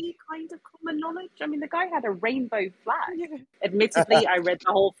I think- Renly kind of common knowledge? I mean, the guy had a rainbow flag. Admittedly, I read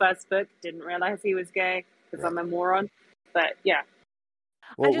the whole first book, didn't realize he was gay because I'm a moron. But yeah.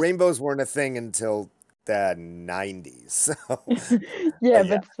 Well, rainbows weren't a thing until the 90s. So Yeah,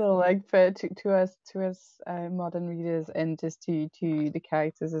 but still, like, for to us modern readers, and just to the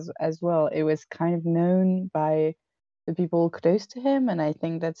characters as well, it was kind of known by the people close to him, and I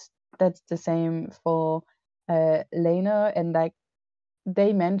think that's the same for Lena. And like,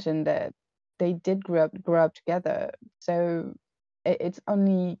 they mentioned that they did grow up together, so it's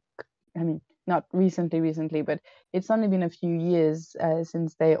only, I mean, not recently, but it's only been a few years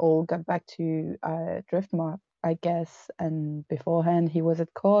since they all got back to Driftmark, I guess. And beforehand, he was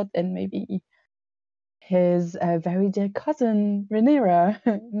at court, and maybe his very dear cousin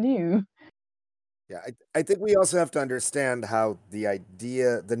Rhaenyra knew. yeah, I think we also have to understand how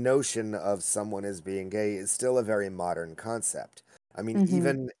the notion of someone as being gay is still a very modern concept. I mean,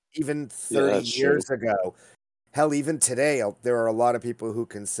 even 30 that's true. years ago, hell, even today, there are a lot of people who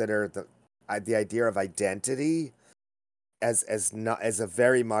consider the idea of identity as not as a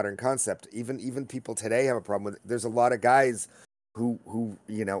very modern concept. Even people today have a problem with it. There's a lot of guys who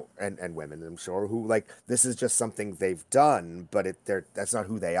and women, I'm sure, who like, this is just something they've done, but that's not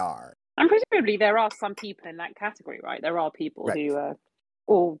who they are. And presumably there are some people in that category, right? There are people who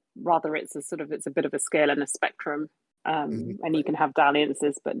or rather it's a bit of a scale and a spectrum. And you can have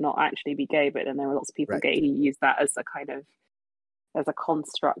dalliances but not actually be gay, but then there are lots of people gay who use that as a kind of, as a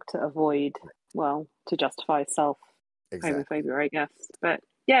construct to avoid, well, to justify self homophobia, I guess. But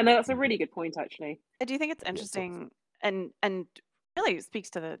yeah, no, that's a really good point, actually. I do think it's interesting, and really speaks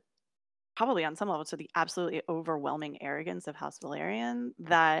to the, probably on some level, to the absolutely overwhelming arrogance of House Valerian,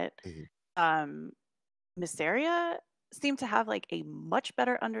 that Nymeria seemed to have like a much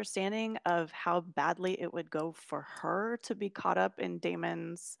better understanding of how badly it would go for her to be caught up in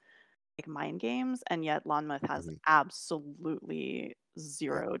Daemon's like mind games, and yet Lonmouth has Mhm. absolutely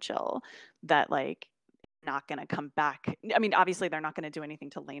zero chill. That like not going to come back. I mean, obviously they're not going to do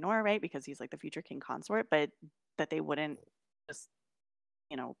anything to Laenor, right? Because he's like the future king consort, but that they wouldn't just,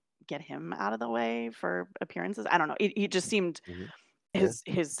 you know, get him out of the way for appearances. I don't know. He just seemed Mhm.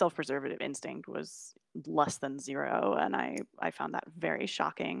 his self-preservative instinct was less than zero, and I found that very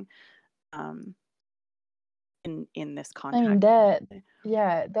shocking. In this I mean, context.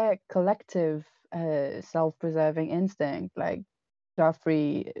 their collective self-preserving instinct, like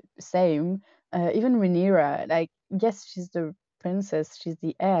Joffrey, same. Even Rhaenyra, like, yes, she's the princess, she's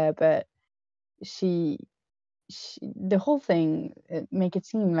the heir, but she the whole thing make it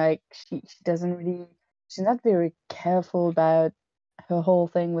seem like she doesn't really, she's not very careful about her whole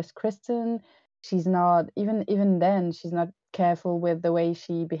thing with Criston. She's not even then she's not careful with the way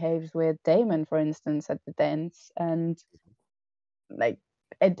she behaves with Daemon, for instance, at the dance. And like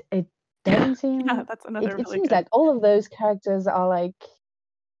it doesn't seem Yeah, that's another it really seems good. like all of those characters are like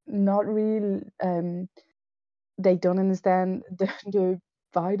not real. They don't understand the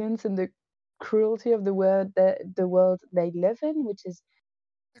violence and the cruelty of the world they live in, which is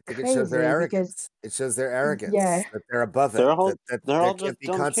I think it shows their crazy because arrogance. It shows their yeah, arrogance that they're above it. They're all That they're there all can't just be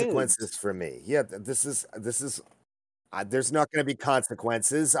dumb consequences kids. for me. Yeah, this is there's not going to be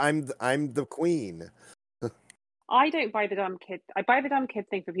consequences. I'm the queen. I don't buy the dumb kid. I buy the dumb kid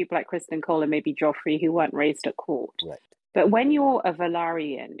thing for people like Kristen Cole and maybe Joffrey who weren't raised at court. Right. But when you're a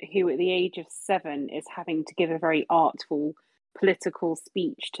Valarian who at the age of 7 is having to give a very artful political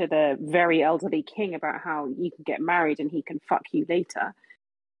speech to the very elderly king about how you can get married and he can fuck you later,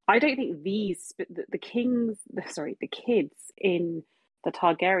 I don't think the kids in the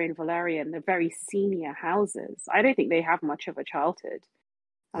Targaryen Valerian, the very senior houses, I don't think they have much of a childhood.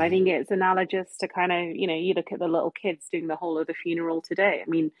 And I think it's analogous to kind of, you look at the little kids doing the whole of the funeral today. I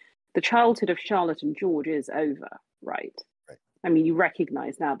mean, the childhood of Charlotte and George is over, right? Right. I mean, you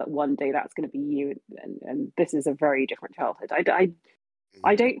recognize now that one day that's going to be you, and this is a very different childhood.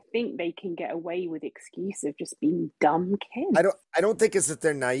 I don't think they can get away with the excuse of just being dumb kids. I don't think it's that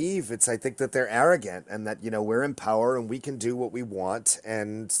they're naive. I think that they're arrogant and that, we're in power and we can do what we want.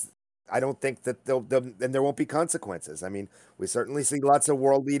 And I don't think that and there won't be consequences. I mean, we certainly see lots of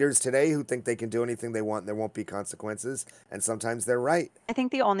world leaders today who think they can do anything they want and there won't be consequences. And sometimes they're right. I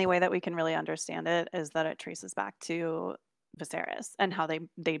think the only way that we can really understand it is that it traces back to Viserys and how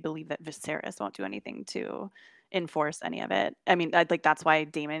they believe that Viserys won't do anything to enforce any of it. I mean, like that's why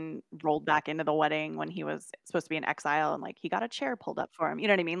Daemon rolled back into the wedding when he was supposed to be in exile, and like he got a chair pulled up for him. You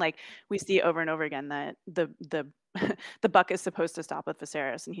know what I mean? Like we see over and over again that the the buck is supposed to stop with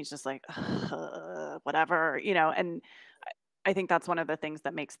Viserys, and he's just like whatever, And I think that's one of the things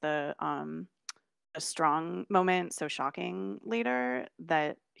that makes the a strong moment so shocking later,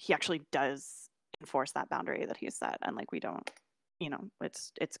 that he actually does enforce that boundary that he's set, and like we don't,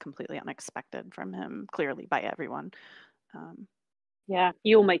 it's completely unexpected from him, clearly by everyone. Yeah,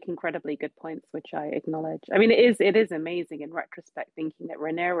 you'll make incredibly good points, which I acknowledge. I mean, it is amazing in retrospect thinking that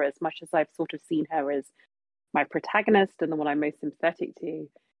Rhaenyra, as much as I've sort of seen her as my protagonist and the one I'm most sympathetic to,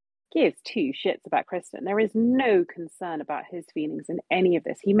 gives two shits about Criston. There is no concern about his feelings in any of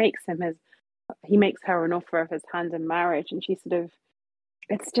this. He makes her an offer of his hand in marriage, and she sort of,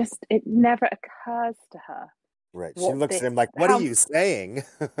 it never occurs to her. Right. She looks at him like, what are you saying?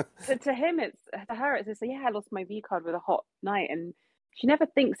 To him, to her, it's just, yeah, I lost my V card with a hot night. And she never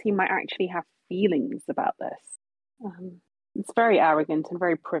thinks he might actually have feelings about this. It's very arrogant and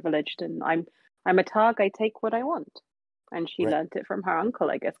very privileged. And I'm a Targ, I take what I want. And she learned it from her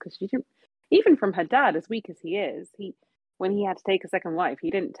uncle, I guess, because she didn't, even from her dad, as weak as he is, when he had to take a second wife,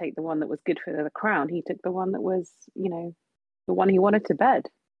 he didn't take the one that was good for the crown. He took the one that was, the one he wanted to bed.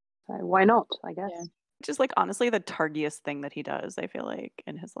 So why not, I guess. Yeah. Just like honestly the targiest thing that he does, I feel like,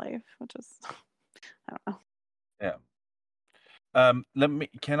 in his life, which is I don't know. Yeah.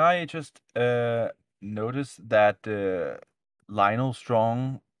 Can I just notice that Lionel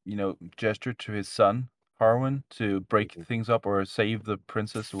Strong, gestured to his son Harwin to break things up or save the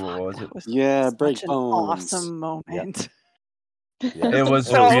princess, or what was it? Yeah, break such an bones. awesome moment. Yeah. It was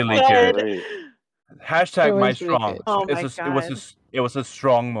So really good. good. Hashtag It my was really strong. good. Oh my God. It was a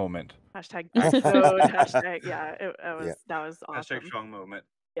strong moment. Hashtag backbone. Hashtag that was awesome. Hashtag strong moment.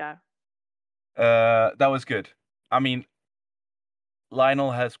 Yeah. That was good. I mean,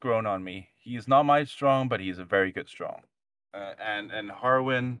 Lionel has grown on me. He's not my strong, but he's a very good strong. And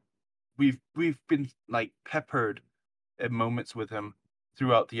Harwin, we've been like peppered at moments with him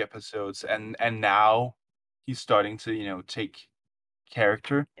throughout the episodes, and now he's starting to take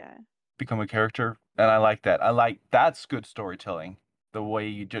character, Yeah. become a character, and I like that. That's good storytelling. the way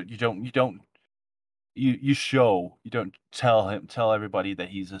you don't tell everybody that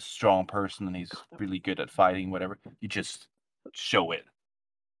he's a strong person and he's really good at fighting, whatever. You just show it.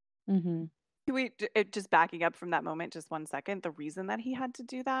 Mm-hmm. Just backing up from that moment, just 1 second. The reason that he had to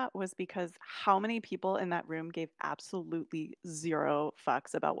do that was because how many people in that room gave absolutely zero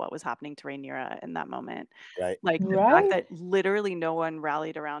fucks about what was happening to Rhaenyra in that moment. Right. Like the Right. fact that literally no one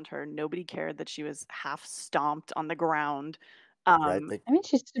rallied around her. Nobody cared that she was half stomped on the ground. Right. They I mean,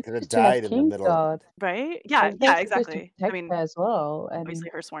 she's could have supposed to have died in the middle. Kingsguard. Right? Yeah, Like, they're supposed to exactly. I protect mean, her as well. And obviously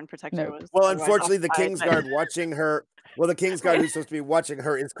her sworn protector nope. was Well, otherwise unfortunately, the occupied, but- Kingsguard watching her. Well, the Kingsguard who's supposed to be watching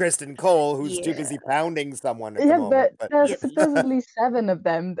her is Criston Cole, who's too busy pounding someone at the Yeah, moment. but there's supposedly 7 of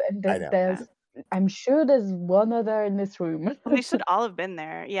them. And I know. there's, I'm sure there's one other in this room. Well, they should all have been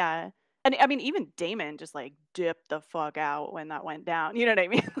there. Yeah. And I mean, even Damon just like dipped the fuck out when that went down. You know what I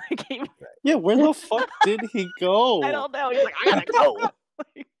mean? Like, Yeah, where the fuck did he go? I don't know. He's like, I gotta go.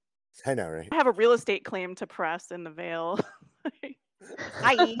 Like, I know, right? I have a real estate claim to press in the Vale.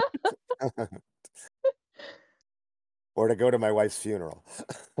 Hi. Or to go to my wife's funeral.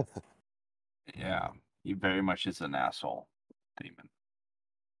 Yeah, he very much is an asshole, Damon.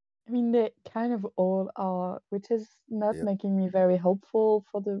 I mean, they kind of all are, which is not Yep. making me very hopeful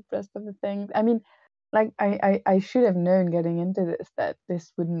for the rest of the things. I mean, like, I should have known getting into this that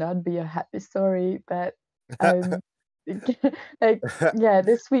this would not be a happy story, but like, yeah,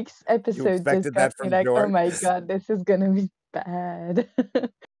 this week's episode just expected got that me from like, oh George? my god, this is gonna be bad.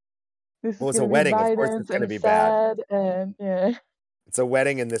 This Well, is it's a gonna wedding. be Of course it's violence gonna and be bad. sad, and yeah. It's a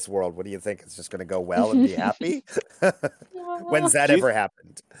wedding in this world. What do you think? It's just going to go well and be happy? When's that Do you- ever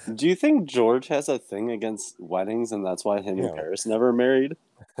happened? Do you think George has a thing against weddings and that's why him Yeah. and Paris never married?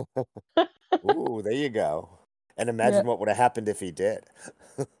 Ooh, there you go. And imagine what would have happened if he did.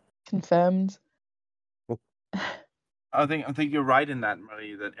 Confirmed. I think you're right in that,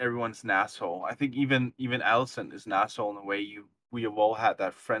 Marie, that everyone's an asshole. I think even Alicent is an asshole in a way we have all had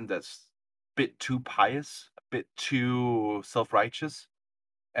that friend that's a bit too pious, a bit too self-righteous,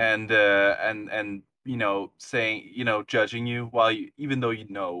 and saying, judging you while even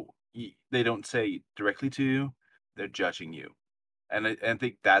though they don't say directly to you, they're judging you. And I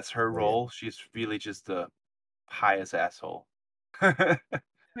think that's her Oh, yeah. role. She's really just a pious asshole. Can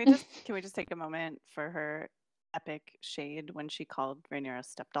we just take a moment for her epic shade when she called Rhaenyra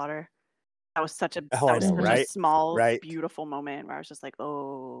stepdaughter? That was such a right? small, Right. beautiful moment where I was just like,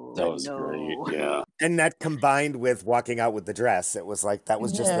 oh, That was no. great. Yeah. And that combined with walking out with the dress, it was like that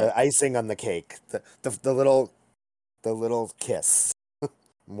was just the icing on the cake. The little kiss.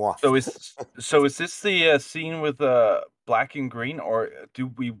 Mwah. So is this the scene with black and green, or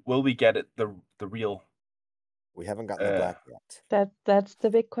will we get it the real? We haven't gotten the black yet. That's the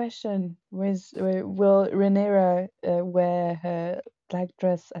big question. Will Rhaenyra wear her black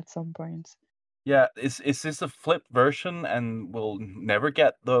dress at some point? Yeah, is this a flipped version and we'll never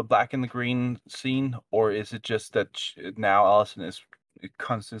get the black and the green scene, or is it just that now Alicent is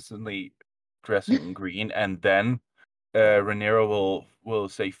consistently dressing in green and then Rhaenyra will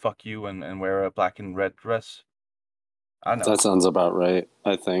say fuck you and wear a black and red dress? I don't know. That sounds about right,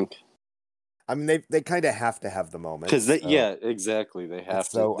 I think. I mean, they kind of have to have the moment. Because yeah, exactly. They have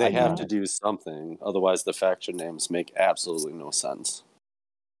to. They have to do something. Otherwise, the faction names make absolutely no sense.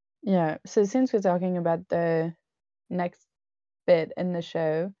 Yeah. So since we're talking about the next bit in the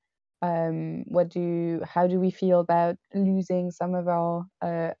show, how do we feel about losing some of our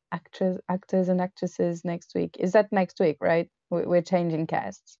actors and actresses next week? Is that next week, right? We're changing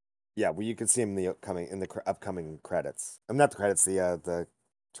casts. Yeah, well, you can see them in the upcoming credits. I'm not the credits, the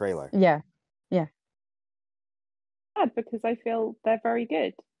trailer. Yeah. Sad because I feel they're very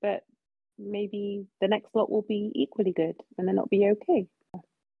good, but maybe the next lot will be equally good and then it'll be okay.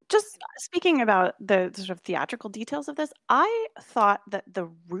 Just speaking about the sort of theatrical details of this, I thought that the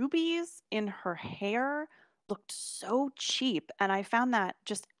rubies in her hair looked so cheap, and I found that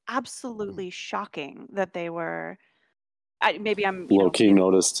just absolutely shocking that they were. Maybe I'm low-key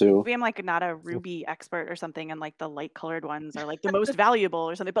noticed too. Maybe I'm like not a ruby expert or something, and like the light colored ones are like the most valuable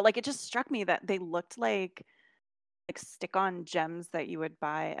or something. But like it just struck me that they looked like stick-on gems that you would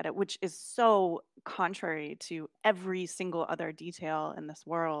buy at it, which is so contrary to every single other detail in this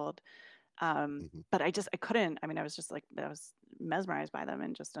world. But I couldn't. I mean, I was just like, I was mesmerized by them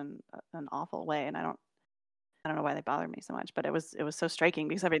in just an awful way, and I don't know why they bothered me so much, but it was so striking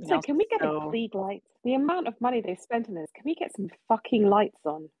because everything else. Can we get a Klieg light? The amount of money they spent on this, can we get some fucking lights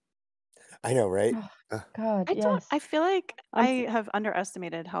on? I know, right? God, I yes. feel like I'm I have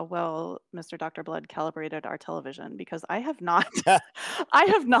underestimated how well Mr. Dr. Blood calibrated our television because I have not I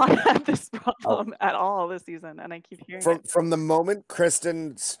have not had this problem at all this season, and I keep hearing it. From the moment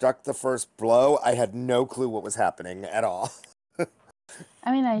Criston struck the first blow, I had no clue what was happening at all.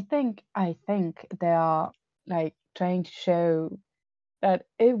 I mean, I think they are like trying to show that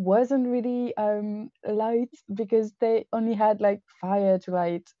it wasn't really light because they only had like fire to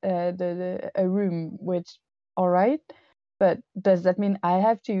light a room, which all right, but does that mean I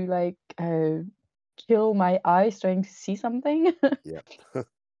have to like kill my eyes trying to see something? Yeah.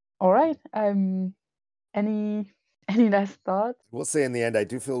 All right. Any last thoughts? We'll say in the end, I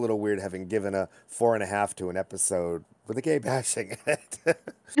do feel a little weird having given a 4.5 to an episode with a gay bashing in it.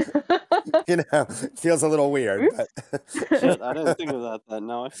 It feels a little weird, Oops. but Shit, I didn't think of that.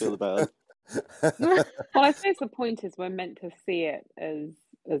 Now I feel bad. Well, I suppose the point is we're meant to see it as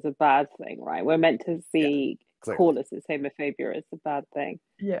a bad thing, right? We're meant to see clearly. Corliss's homophobia as a bad thing.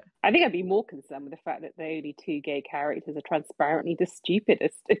 Yeah. I think I'd be more concerned with the fact that the only two gay characters are transparently the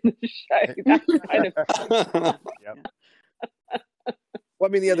stupidest in the show. That's kind of Yep. Well,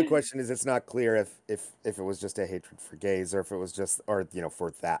 I mean, the other question is, it's not clear if it was just a hatred for gays, or if it was just, or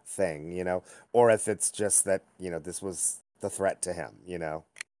for that thing, or if it's just that this was the threat to him,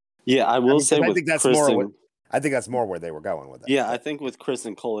 Yeah, I will say I with think that's Criston, more. I think that's more where they were going with it. Yeah, I think with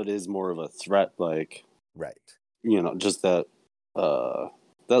Criston Cole, it is more of a threat, like right. Just that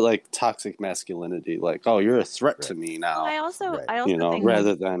like toxic masculinity, like, oh, you're a threat to me now. I also Right. think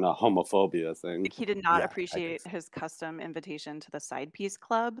rather than a homophobia thing. like he did not Yeah, I appreciate think his custom invitation to the side piece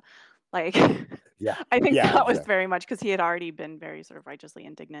club. Like, Yeah. I think Yeah, that was exactly. very much because he had already been very sort of righteously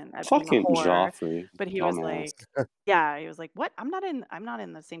indignant at Fucking being a whore. Joffrey, But he was dumbass. like, yeah, he was like, what? I'm not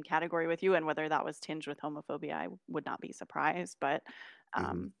in the same category with you. And whether that was tinged with homophobia, I would not be surprised. But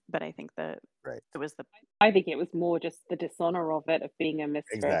but I think that Right. it was I think it was more just the dishonor of it, of being a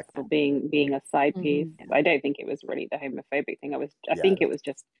mistress Exactly. or being a side piece. Mhm. I don't think it was really the homophobic thing. I Yeah, think it was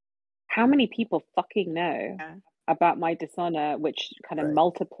just how many people fucking know Yeah. about my dishonor, which kind of Right.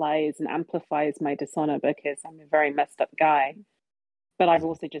 multiplies and amplifies my dishonor because I'm a very messed up guy. But I've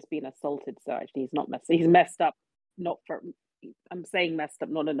also just been assaulted, so actually he's not messed. He's messed up, not for. I'm saying messed up,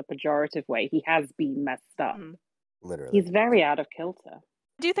 not in a pejorative way. He has been messed up. Mhm. Literally. He's very out of kilter.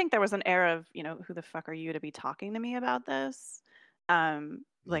 I do think there was an air of, who the fuck are you to be talking to me about this?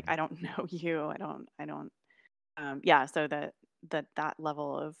 Like, I don't know you. I don't. Yeah. So that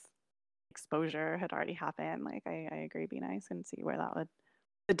level of exposure had already happened. Like, I agree, Bina. I can see where that would.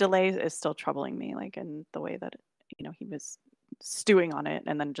 The delay is still troubling me, like in the way that he was stewing on it,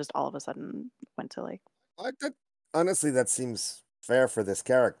 and then just all of a sudden went to like. Honestly, that seems fair for this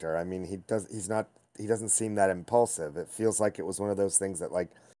character. I mean, he doesn't seem that impulsive. It feels like it was one of those things that like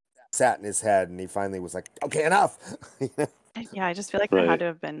sat in his head, and he finally was like, "Okay, enough." Yeah, I just feel like there had to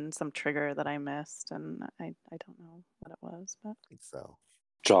have been some trigger that I missed, and I don't know what it was, but So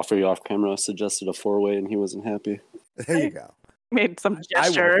Joffrey off camera suggested a 4-way, and he wasn't happy. there you go. made some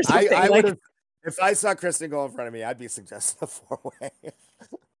gesture or I something. would have. If I saw Criston go in front of me, I'd be suggesting a 4-way.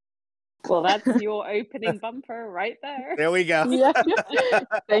 Well, that's your opening bumper right there. There we go. Yeah.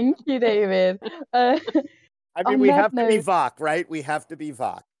 Thank you, David. I mean, on we that have to be note- Vok, right? We have to be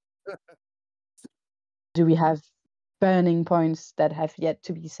Vok. Do we have burning points that have yet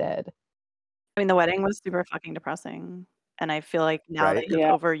to be said? I mean, the wedding was super fucking depressing, and I feel like now Right. they've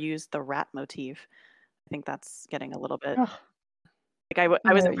Yeah. overused the rat motif. I think that's getting a little bit. Oh, Like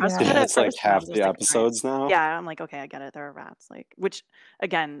I was no, impressed yeah. with it at It's like first, and I half was the just like, episodes now. yeah, I'm like, okay, I get it. There are rats, like, which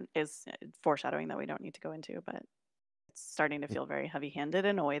again is foreshadowing that we don't need to go into, but it's starting to feel very heavy-handed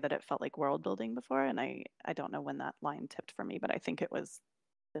in a way that it felt like world building before, and I don't know when that line tipped for me, but I think it was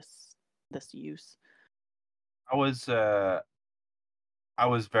this use. I was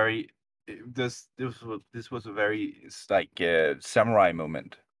very. This was a very samurai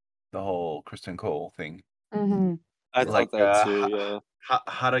moment. The whole Criston Cole thing. Mm-hmm. I Like thought that too, yeah.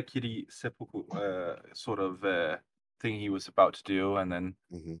 Harakiri seppuku sort of thing he was about to do, and then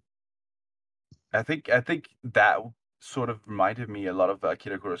I think that sort of reminded me a lot of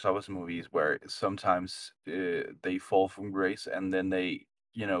Akira Kurosawa's movies, where sometimes they fall from grace and then they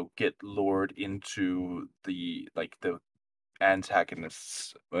get lured into the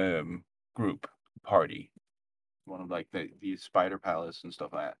antagonist's group party, one of like the Spider Palace and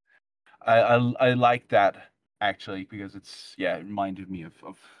stuff like that. I like that actually, because it reminded me of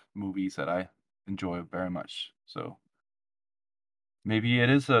movies that I enjoy very much. So maybe it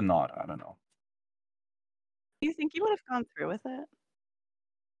is a nod. I don't know. Do you think you would have gone through with it?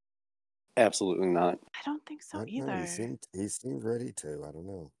 Absolutely not. I don't think so I don't know, either. he seemed ready to. I don't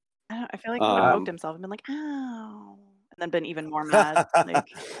know. I feel like he would have poked himself and been like, "Ow," and then been even more mad. Like,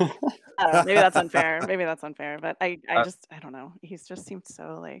 I don't know. Maybe that's unfair. But I don't know. He's just seemed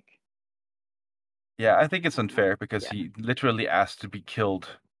so like. Yeah, I think it's I don't know. unfair because Yeah. he literally asked to be killed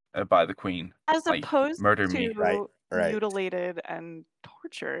by the queen. As Like, opposed murder me. to Right. mutilated and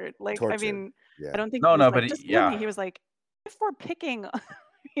tortured. Like, I Tortured. mean, Yeah. I don't think No, he was no, like, but just kill me. yeah. He was like, if we're picking,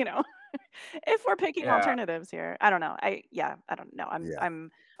 you know, if we're picking Yeah. alternatives here, I don't know. I don't know. Yeah. I don't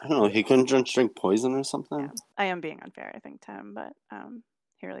know. He couldn't drink poison or something. Yeah, I am being unfair, I think, Tim, but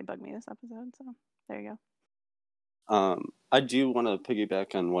he really bugged me this episode. So there you go. I do want to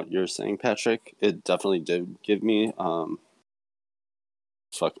piggyback on what you're saying, Patrick. It definitely did give me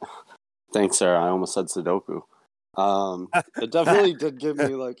Thanks, Sarah. I almost said Sudoku. It definitely did give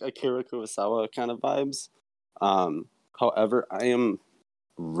me like Akira Kurosawa kind of vibes. However, I am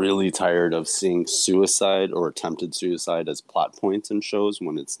really tired of seeing suicide or attempted suicide as plot points in shows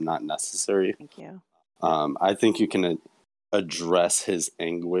when it's not necessary. Thank you. I think you can address his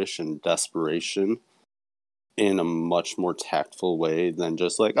anguish and desperation in a much more tactful way than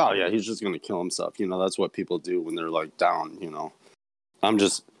just like, oh yeah, he's just gonna kill himself. You know, that's what people do when they're like down. You know, I'm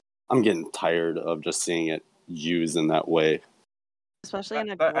getting tired of just seeing it used in that way. Especially in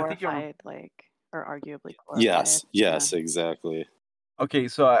a I think you're- glorified, like, or arguably glorified. Yes, exactly. Okay,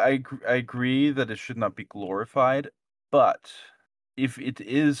 so I agree that it should not be glorified, but if it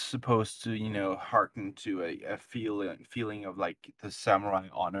is supposed to, hearken to a feeling of like the samurai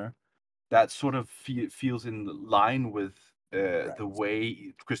honor, that sort of feels in line with the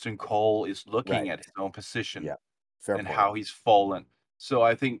way Kristen Cole is looking at his own position and how he's fallen. So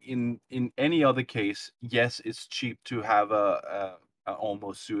I think in any other case, yes, it's cheap to have a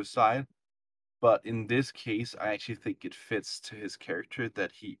almost suicide. But in this case, I actually think it fits to his character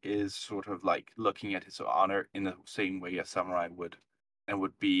that he is sort of like looking at his honor in the same way a samurai would, and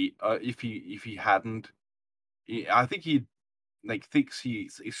would be if he hadn't. I think he thinks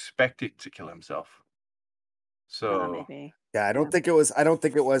he's expected to kill himself. So maybe. Yeah, I don't think it was.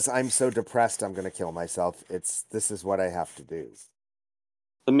 I'm so depressed I'm gonna kill myself. This is what I have to do.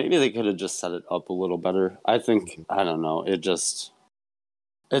 But maybe they could have just set it up a little better. I think I don't know.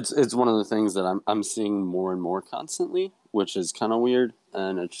 It's one of the things that I'm seeing more and more constantly, which is kind of weird,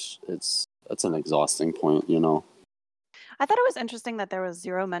 and it's an exhausting point, you know. I thought it was interesting that there was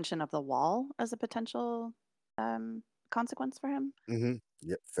zero mention of the wall as a potential consequence for him. Mm-hmm.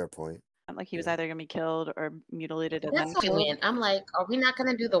 Yep, fair point. Like he was either going to be killed or mutilated and That's then killed. weird. I'm like, are we not going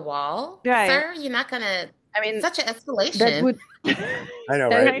to do the wall, Right. sir? You're not going to. I mean, such an escalation. That would I know,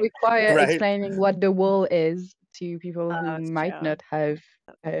 that right? would require Right. explaining what the wall is to people who might not have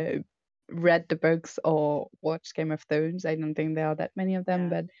read the books or watched Game of Thrones. I don't think there are that many of them,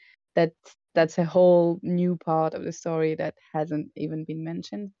 but that's a whole new part of the story that hasn't even been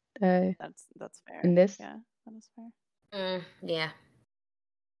mentioned. That's fair. In this, yeah, that is fair. Yeah.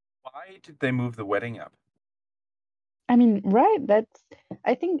 Why did they move the wedding up? I mean, right?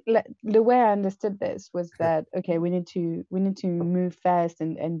 I think the way I understood this was that okay, we need to move fast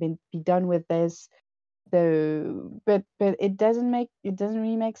and be done with this. So, but it doesn't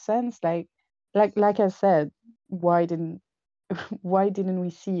really make sense. Like I said, why didn't we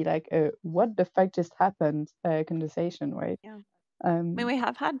see like what the fuck just happened conversation, right? Yeah. I mean, we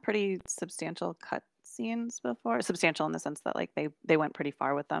have had pretty substantial cut scenes before. Substantial in the sense that like they went pretty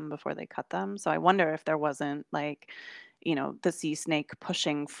far with them before they cut them. So I wonder if there wasn't like, the sea snake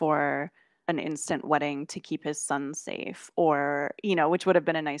pushing for an instant wedding to keep his son safe, or which would have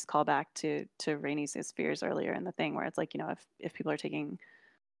been a nice callback to Rhaenys' fears earlier in the thing, where it's like, if people are taking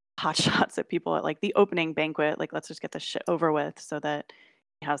hot shots at people at like the opening banquet, like let's just get this shit over with so that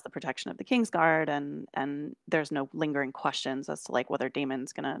he has the protection of the Kingsguard and there's no lingering questions as to like whether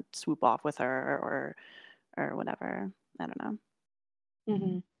Daemon's gonna swoop off with her or whatever. I don't know.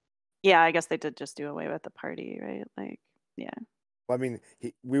 Mm-hmm. Yeah, I guess they did just do away with the party, right? Like, yeah. Well, I mean,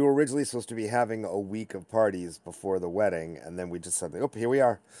 we were originally supposed to be having a week of parties before the wedding, and then we just said, "Oh, here we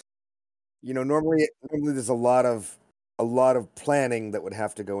are." Normally there's a lot of planning that would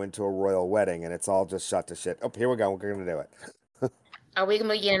have to go into a royal wedding, and it's all just shot to shit. Oh, here we go. We're gonna do it. Are we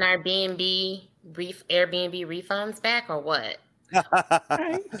gonna be getting our Airbnb refunds back or what?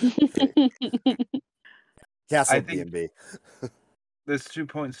 Castle B&B. There's 2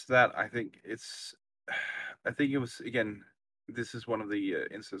 points to that. I think it was, again, this is one of the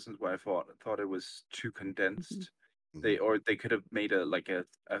instances where I thought it was too condensed. Mm-hmm. They could have made a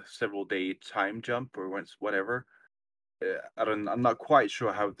several day time jump or whatever. I'm not quite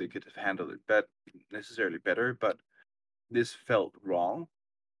sure how they could have handled it necessarily better, but this felt wrong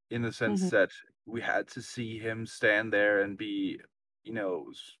in the sense that we had to see him stand there and be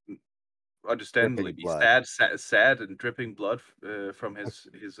understandably be blood. sad and dripping blood from his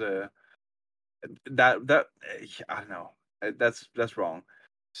that I don't know. That's wrong.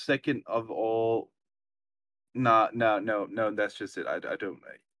 Second of all, no, that's just it. I don't.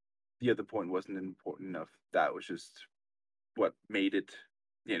 The other point wasn't important enough. That was just what made it,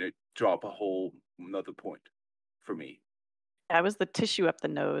 drop a whole another point for me. That was the tissue up the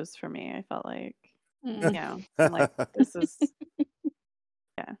nose for me. I felt like, Mm. I'm like, this is,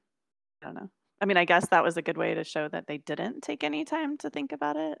 yeah, I don't know. I mean, I guess that was a good way to show that they didn't take any time to think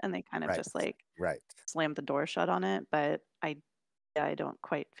about it, and they kind of just like Right. slammed the door shut on it. But I don't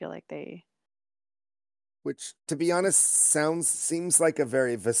quite feel like they. Which, to be honest, seems like a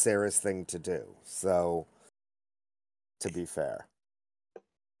very Viserys thing to do. So, to be fair,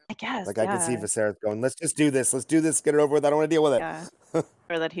 I guess, like I could see Viserys going, "Let's just do this. Let's do this. Get it over with. I don't want to deal with it." Yeah.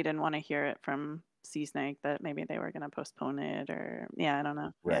 Or that he didn't want to hear it from Sea Snake, that maybe they were going to postpone it, or I don't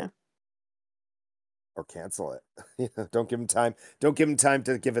know. Right. Yeah. Or cancel it. Don't give him time. Don't give him time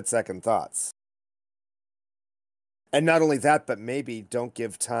to give it second thoughts. And not only that, but maybe don't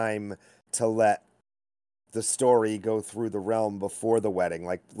give time to let the story go through the realm before the wedding.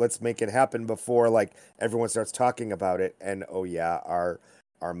 Like, let's make it happen before like everyone starts talking about it. And oh yeah, our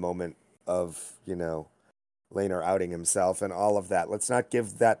moment of Laenor outing himself and all of that. Let's not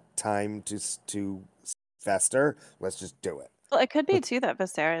give that time to fester. Let's just do it. Well, it could be too that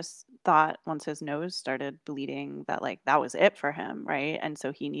Viserys thought once his nose started bleeding that like that was it for him, right? And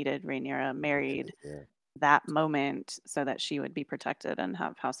so he needed Rhaenyra married that moment so that she would be protected and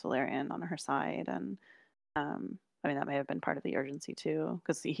have House Valyrian on her side. And I mean, that may have been part of the urgency too,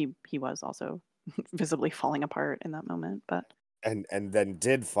 because he was also visibly falling apart in that moment. But and then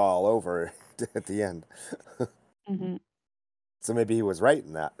did fall over at the end. Mm-hmm. So maybe he was right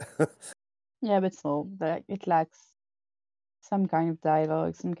in that. Yeah, but still, it lacks some kind of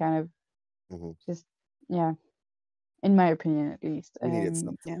dialogue, some kind of just, in my opinion at least. We needed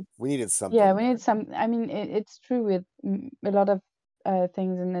something. We needed something. Yeah, we need some. I mean, it's true with a lot of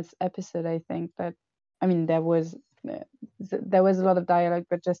things in this episode. I think that, I mean, there was a lot of dialogue,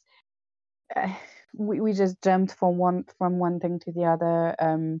 but just we just jumped from one thing to the other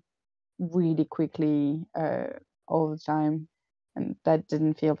really quickly all the time, and that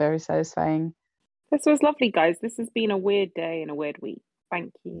didn't feel very satisfying. This was lovely, guys. This has been a weird day and a weird week.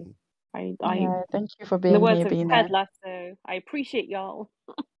 Thank you. Thank you for In being the words here, of Bina. Ted Lasso, I appreciate y'all.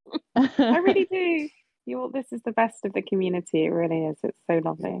 I really do. You all, this is the best of the community. It really is. It's so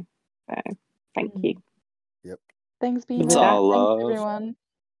lovely. So, thank you. Yep. Thanks, Bina. It's all Thanks, love. everyone.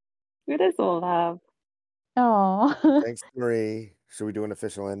 It is all love. Oh. Thanks, Marie. Should we do an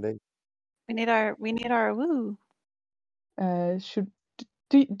official ending? We need our woo. Should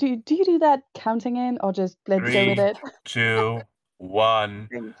do you do that counting in, or just let's go with it? 3, 2, 1.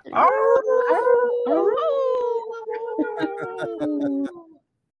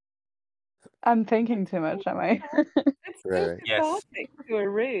 I'm thinking too much, am I? It's so Yes. cathartic to a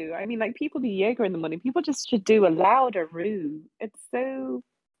roo. I mean, like, people do yoga in the morning. People just should do a louder roo. It's so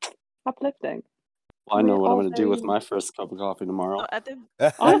uplifting. Well, I know what I'm going to do with my first cup of coffee tomorrow.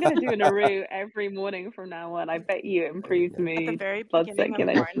 I'm going to do an Aru every morning from now on. I bet you it improves mood, At the very blood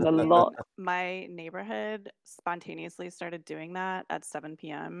beginning circulation of a lot. my neighborhood spontaneously started doing that at 7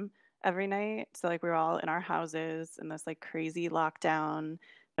 p.m. every night. So like we were all in our houses in this like crazy lockdown.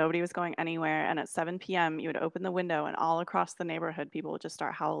 Nobody was going anywhere. And at 7 p.m. you would open the window and all across the neighborhood people would just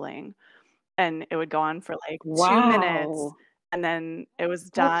start howling. And it would go on for like 2 minutes. And then it was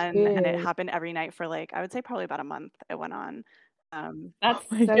done, and it happened every night for like, I would say probably about a month it went on. That's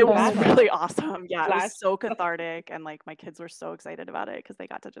it was really awesome. Yeah, it was so cathartic, and like my kids were so excited about it because they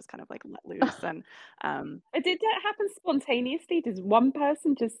got to just kind of like let loose. And did that happen spontaneously? Does one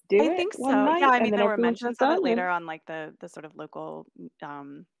person just do it? I think so. One night, yeah, I mean and there were everyone's mentions just of it done later on like the sort of local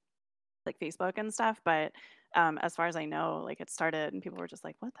like Facebook and stuff, but as far as I know, like it started and people were just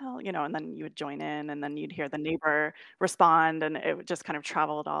like, what the hell, and then you would join in and then you'd hear the neighbor respond, and it would just kind of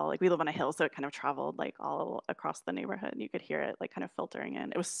traveled all, like we live on a hill, so it kind of traveled like all across the neighborhood, and you could hear it like kind of filtering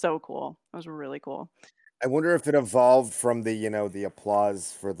in. It was so cool. It was really cool. I wonder if it evolved from the the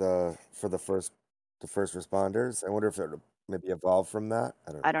applause for the first responders. I wonder if it maybe evolved from that.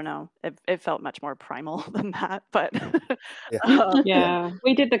 I don't know. It felt much more primal than that, but yeah,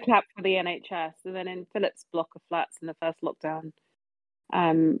 we did the clap for the NHS, and then in Philip's block of flats in the first lockdown,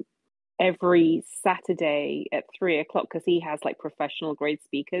 every Saturday at 3:00, because he has like professional grade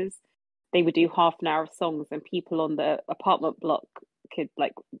speakers, they would do half an hour of songs, and people on the apartment block could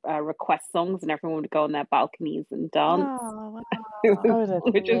like request songs, and everyone would go on their balconies and dance, oh, wow.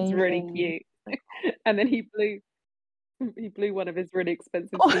 which is really cute. And then he blew He blew one of his really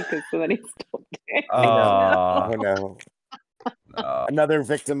expensive speakers, so then he stopped it. Oh no. Uh, Another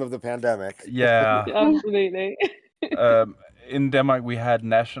victim of the pandemic. yeah. Absolutely. In Denmark, we had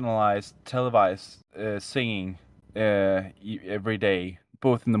nationalized televised singing every day,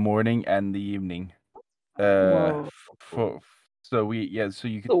 both in the morning and the evening. Whoa. So you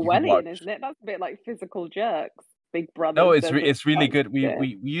could Orwellian, watch. isn't it? That's a bit like Physical Jerks, Big Brothers. No, There's a it's really like, good. yeah.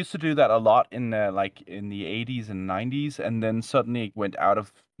 We used to do that a lot in like in the 80s and 90s, and then suddenly it went out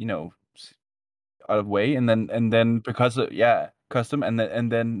of out of way, and then because of custom, and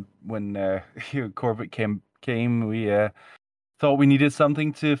then when Corbett came, we thought we needed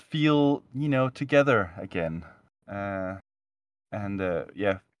something to feel together again, and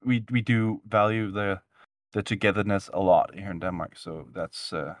we do value the togetherness a lot here in Denmark, so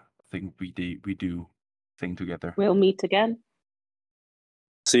that's I think we do thing together. We'll meet again.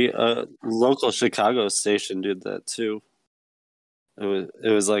 See, local Chicago station did that too.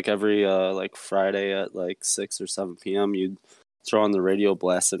 It was like every like Friday at like 6 or 7 p.m. You'd throw on the radio,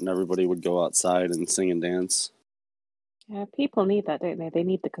 blast it, and everybody would go outside and sing and dance. Yeah, people need that, don't they? They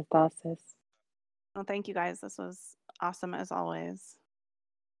need the catharsis. Well, thank you guys. This was awesome as always.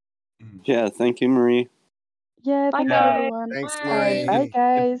 Yeah, thank you, Marie. Yeah, Bye, thank you, guys. everyone. Thanks, Bye. Bye, Marie.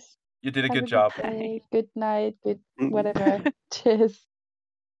 guys. You did a Have good a job. Good day, good night, good whatever. Mm. Cheers.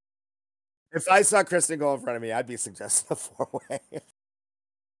 If I saw Criston go in front of me, I'd be suggesting a 4-way.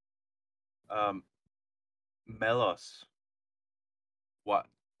 Melos. What?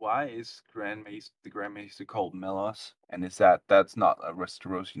 Why is the Grand Maester called Melos? And that's not a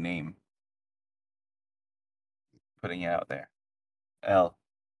Westerosi name? Putting it out there. Elle,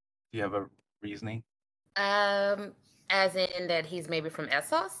 do you have a reasoning? As in that he's maybe from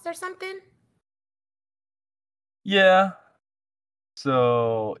Essos or something? Yeah.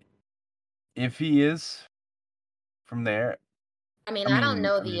 So, if he is from there, I mean, I don't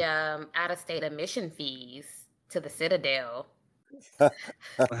know the out-of-state admission fees to the Citadel or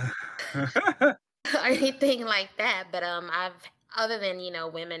anything like that. But I've other than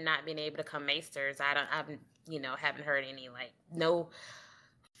women not being able to come maesters, haven't heard any like no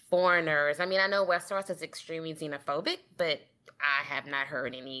foreigners. I mean, I know Westeros is extremely xenophobic, but I have not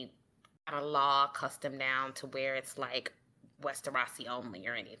heard any kind of law custom down to where it's like Westerosi only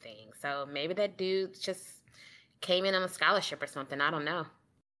or anything. So maybe that dude just came in on a scholarship or something. I don't know.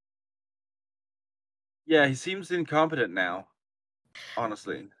 Yeah, he seems incompetent now,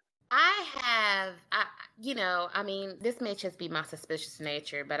 honestly. I mean, this may just be my suspicious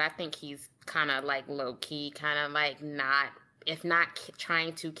nature, but I think he's kind of like low key, kind of like not, if not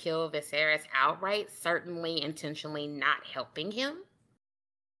trying to kill Viserys outright, certainly intentionally not helping him.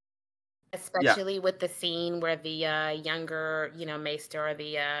 Especially with the scene where the younger, maester or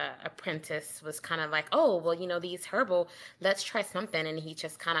the apprentice was kind of like, oh, well, these herbal, let's try something. And he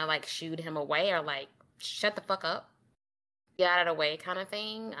just kind of like shooed him away or like, shut the fuck up. Get out of the way kind of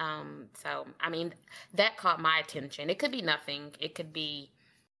thing. So, I mean, that caught my attention. It could be nothing. It could be,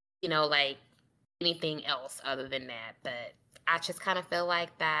 like anything else other than that. But I just kind of feel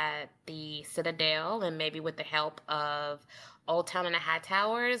like that the Citadel and maybe with the help of Old Town and the High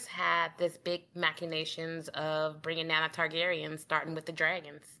Towers had this big machinations of bringing down a Targaryen, starting with the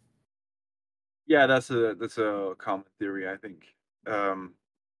dragons. Yeah, that's a common theory, I think.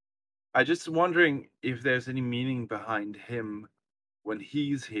 I just wondering if there's any meaning behind him when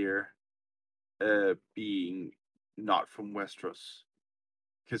he's here, being not from Westeros.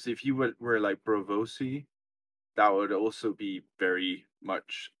 Because if you were like Brovosi, that would also be very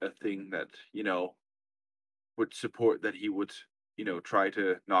much a thing that would support that he would try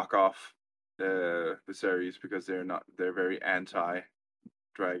to knock off the Viserys because they're very anti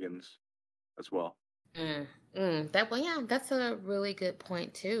dragons as well. That's a really good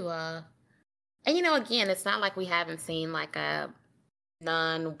point too. And again, it's not like we haven't seen like a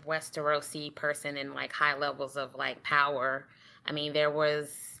non-Westerosi person in like high levels of like power. I mean, there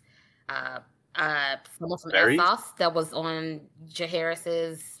was someone from Essos that was on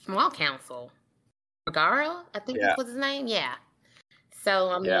Jaehaerys's small council. Megara, I think that was his name. Yeah. So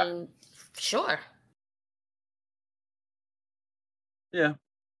I mean, sure. Yeah.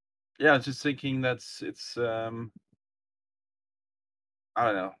 Yeah, I was just thinking it's I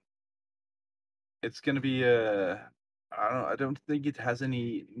don't know. It's gonna be I don't know. I don't think it has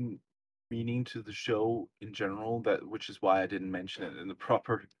any meaning to the show in general, which is why I didn't mention it in the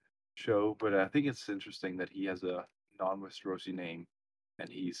proper show. But I think it's interesting that he has a non-Westerosi name, and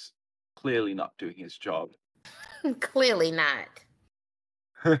he's clearly not doing his job. Clearly not.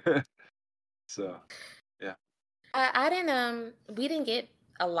 So, yeah. We didn't get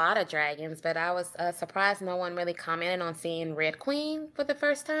a lot of dragons, but I was surprised no one really commented on seeing Red Queen for the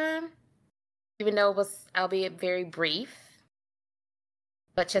first time, even though it was, albeit very brief.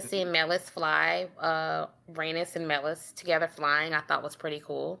 But just seeing Melis fly, Rhaenys and Melis together flying, I thought was pretty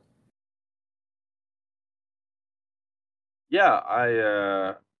cool. Yeah,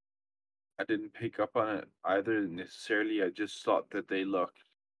 I didn't pick up on it either necessarily. I just thought that they looked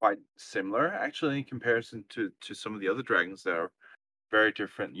quite similar, actually, in comparison to some of the other dragons that are very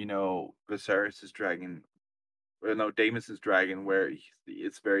different. You know, Viserys' dragon, no, Daemon's dragon, where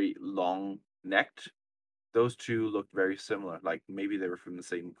it's very long necked. Those two looked very similar. Like maybe they were from the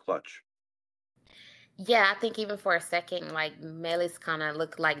same clutch. Yeah, I think even for a second, like Melis kind of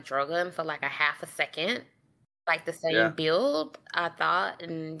looked like Drogon for like a half a second, like the same Yeah. build, I thought.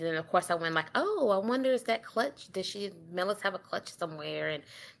 And then of course I went like, oh, I wonder, is that clutch? Does Melis have a clutch somewhere? And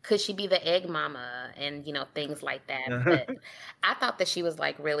could she be the egg mama? And you know, things like that. But I thought that she was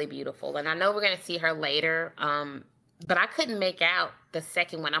like really beautiful. And I know we're gonna see her later. But I couldn't make out the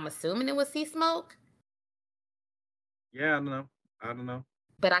second one. I'm assuming it was Sea Smoke. Yeah, I don't know.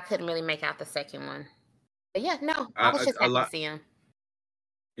 But I couldn't really make out the second one. But yeah, no, I was just happy to see him.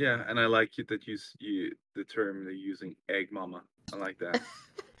 Yeah, and I like it that you the term they're using, egg mama. I like that.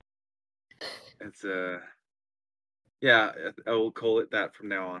 It's yeah, I will call it that from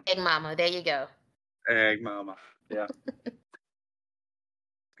now on. Egg mama, there you go. Egg mama. Yeah.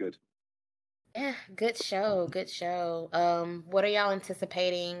 Good. Yeah, good show. What are y'all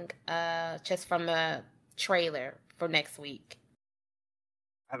anticipating just from the trailer for next week?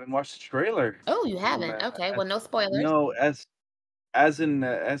 I haven't watched the trailer. Oh, you haven't? Okay, well, no spoilers. No, as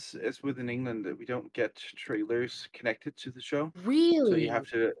within England, we don't get trailers connected to the show. Really? So you have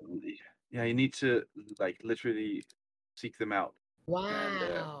to, yeah, you need to like literally seek them out.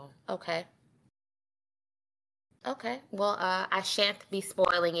 Wow. Okay. Well, I shan't be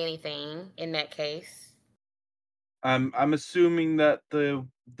spoiling anything in that case. I'm assuming that the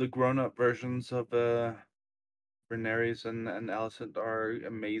grown-up versions of Rhaenyra and Alicent are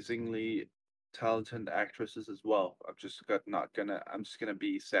amazingly talented actresses as well. I'm just gonna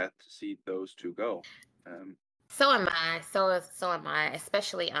be sad to see those two go. So am I. So am I.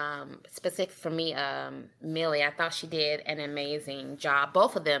 Especially specific for me, Millie. I thought she did an amazing job.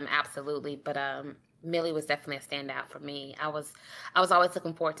 Both of them, absolutely. But Millie was definitely a standout for me. I was always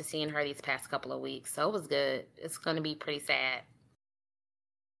looking forward to seeing her these past couple of weeks. So it was good. It's going to be pretty sad.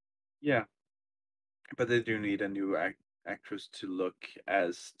 Yeah, but they do need a new actress to look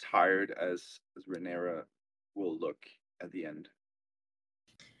as tired as Rhaenyra will look at the end.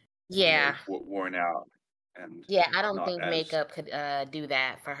 Yeah, worn out. And yeah, I don't think makeup could do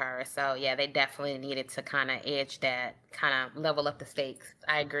that for her. So yeah, they definitely needed to kind of edge that, kind of level up the stakes.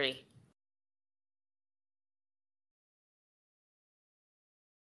 I agree.